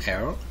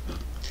ml.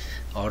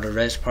 All the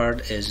rest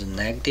part is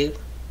negative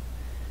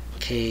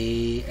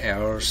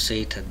kl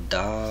theta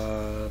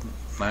dot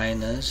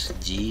minus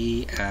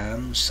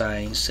gm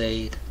sine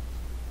theta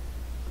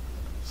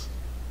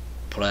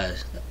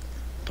plus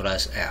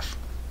f,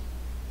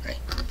 right?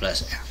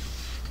 Plus f.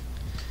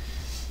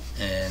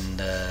 And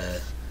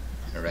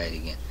write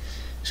again.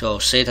 So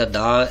theta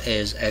dot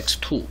is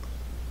x2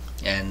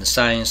 and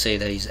sine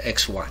theta is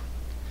x1.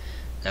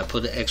 I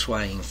put the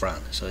x1 in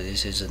front, so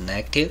this is a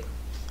negative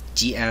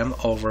gm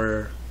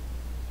over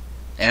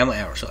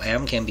ml, so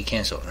m can be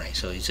cancelled, right?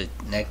 So it's a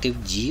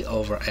negative g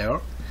over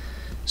l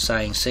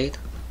sine theta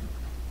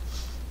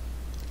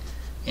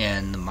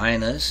and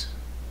minus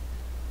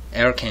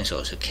l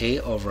cancels, so k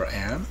over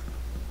m.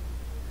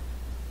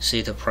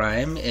 Theta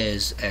prime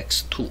is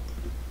x2.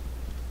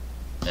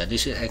 Now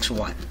this is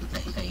x1,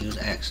 I use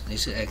x,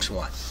 this is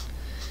x1,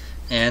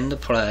 and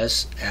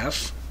plus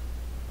f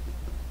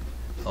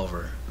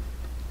over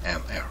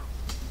ml.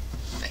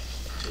 Right.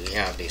 So we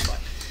have this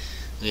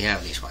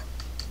one.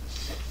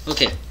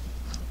 Okay,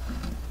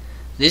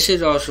 this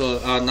is also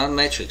not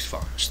matrix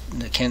form.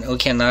 We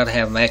cannot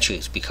have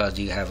matrix because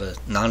you have a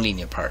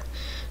nonlinear part.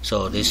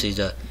 So this is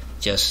a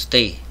just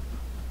state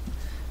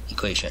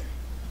equation.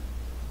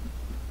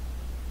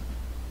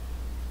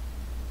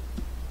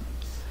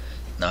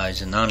 Now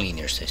it's a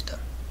nonlinear system.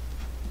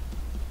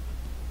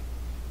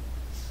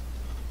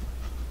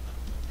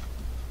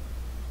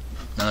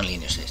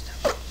 nonlinear system.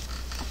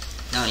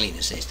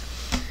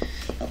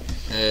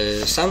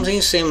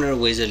 Something similar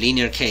with a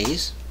linear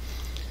case.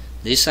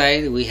 This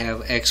side we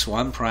have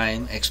x1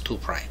 prime, x2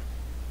 prime,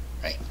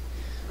 right?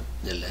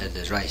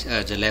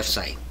 The left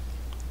side,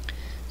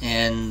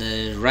 and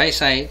the right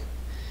side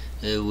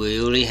we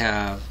only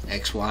have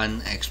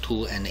x1,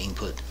 x2, and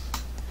input.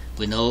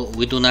 We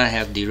do not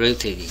have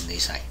derivative in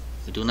this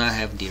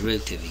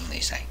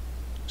side.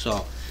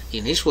 So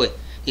in this way,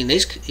 in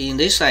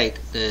this side,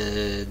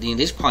 in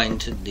this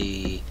point,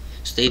 the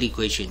state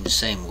equation is the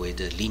same with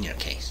the linear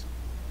case.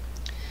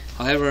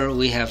 However,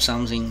 we have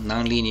something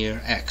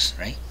nonlinear x,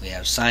 right? We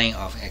have sine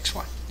of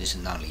x1. This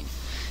is nonlinear,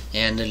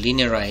 and the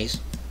linearized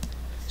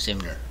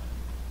similar.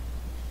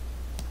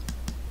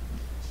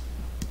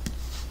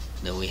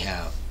 Then we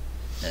have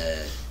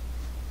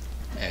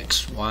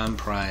x1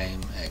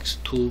 prime,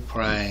 x2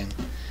 prime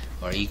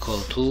are equal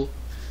to,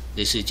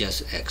 this is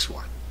just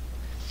x1,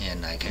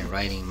 and I can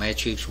write in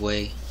matrix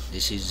way.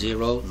 This is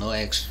 0, no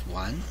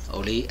x1,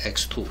 only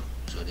x2,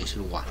 so this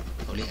is 1,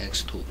 only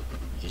x2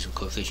 is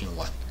coefficient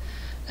 1.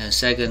 And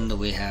second,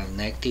 we have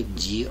negative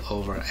g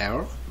over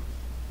l,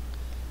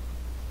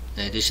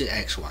 this is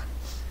x1,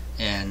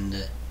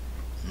 and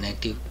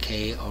negative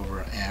k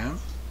over l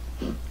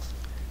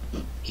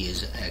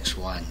is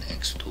x1,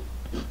 x2,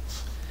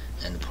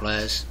 and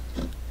plus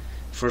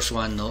first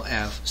one no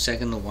f,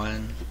 second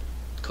one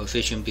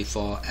coefficient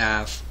before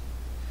f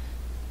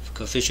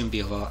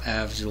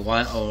is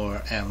 1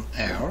 over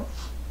ml,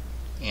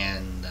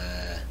 and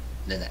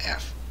then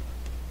f.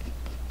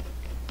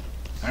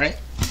 Alright,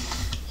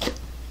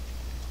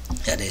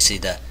 this is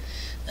the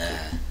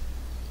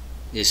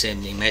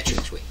same in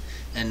matrix way.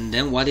 And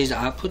then what is the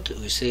output?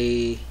 We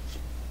say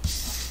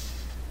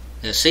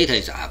the theta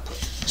is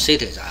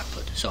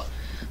output. So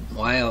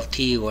y of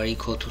t were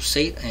equal to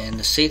theta,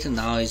 and theta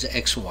now is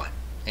x1.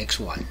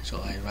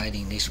 So I write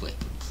in this way.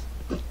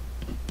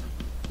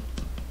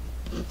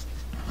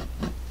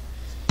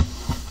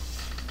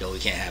 So we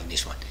can have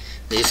this one.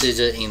 This is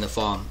in the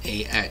form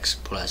ax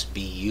plus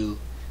bu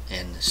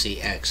and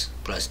cx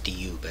plus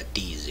du, but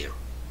d is 0.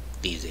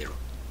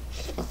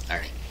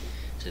 Alright,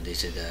 so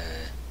this is the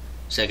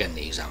second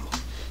example.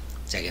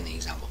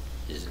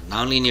 This is a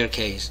nonlinear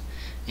case,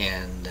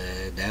 and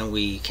then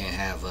we can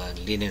have a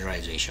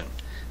linearization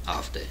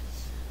of the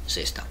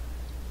system.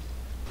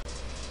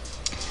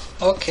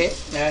 Okay,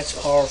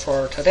 that's all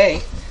for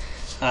today.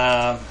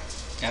 I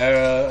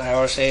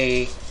will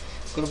say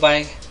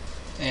goodbye,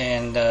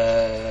 and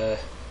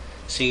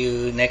see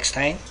you next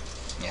time.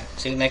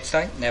 See you next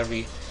time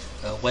every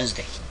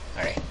Wednesday.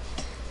 Alright,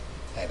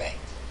 bye bye.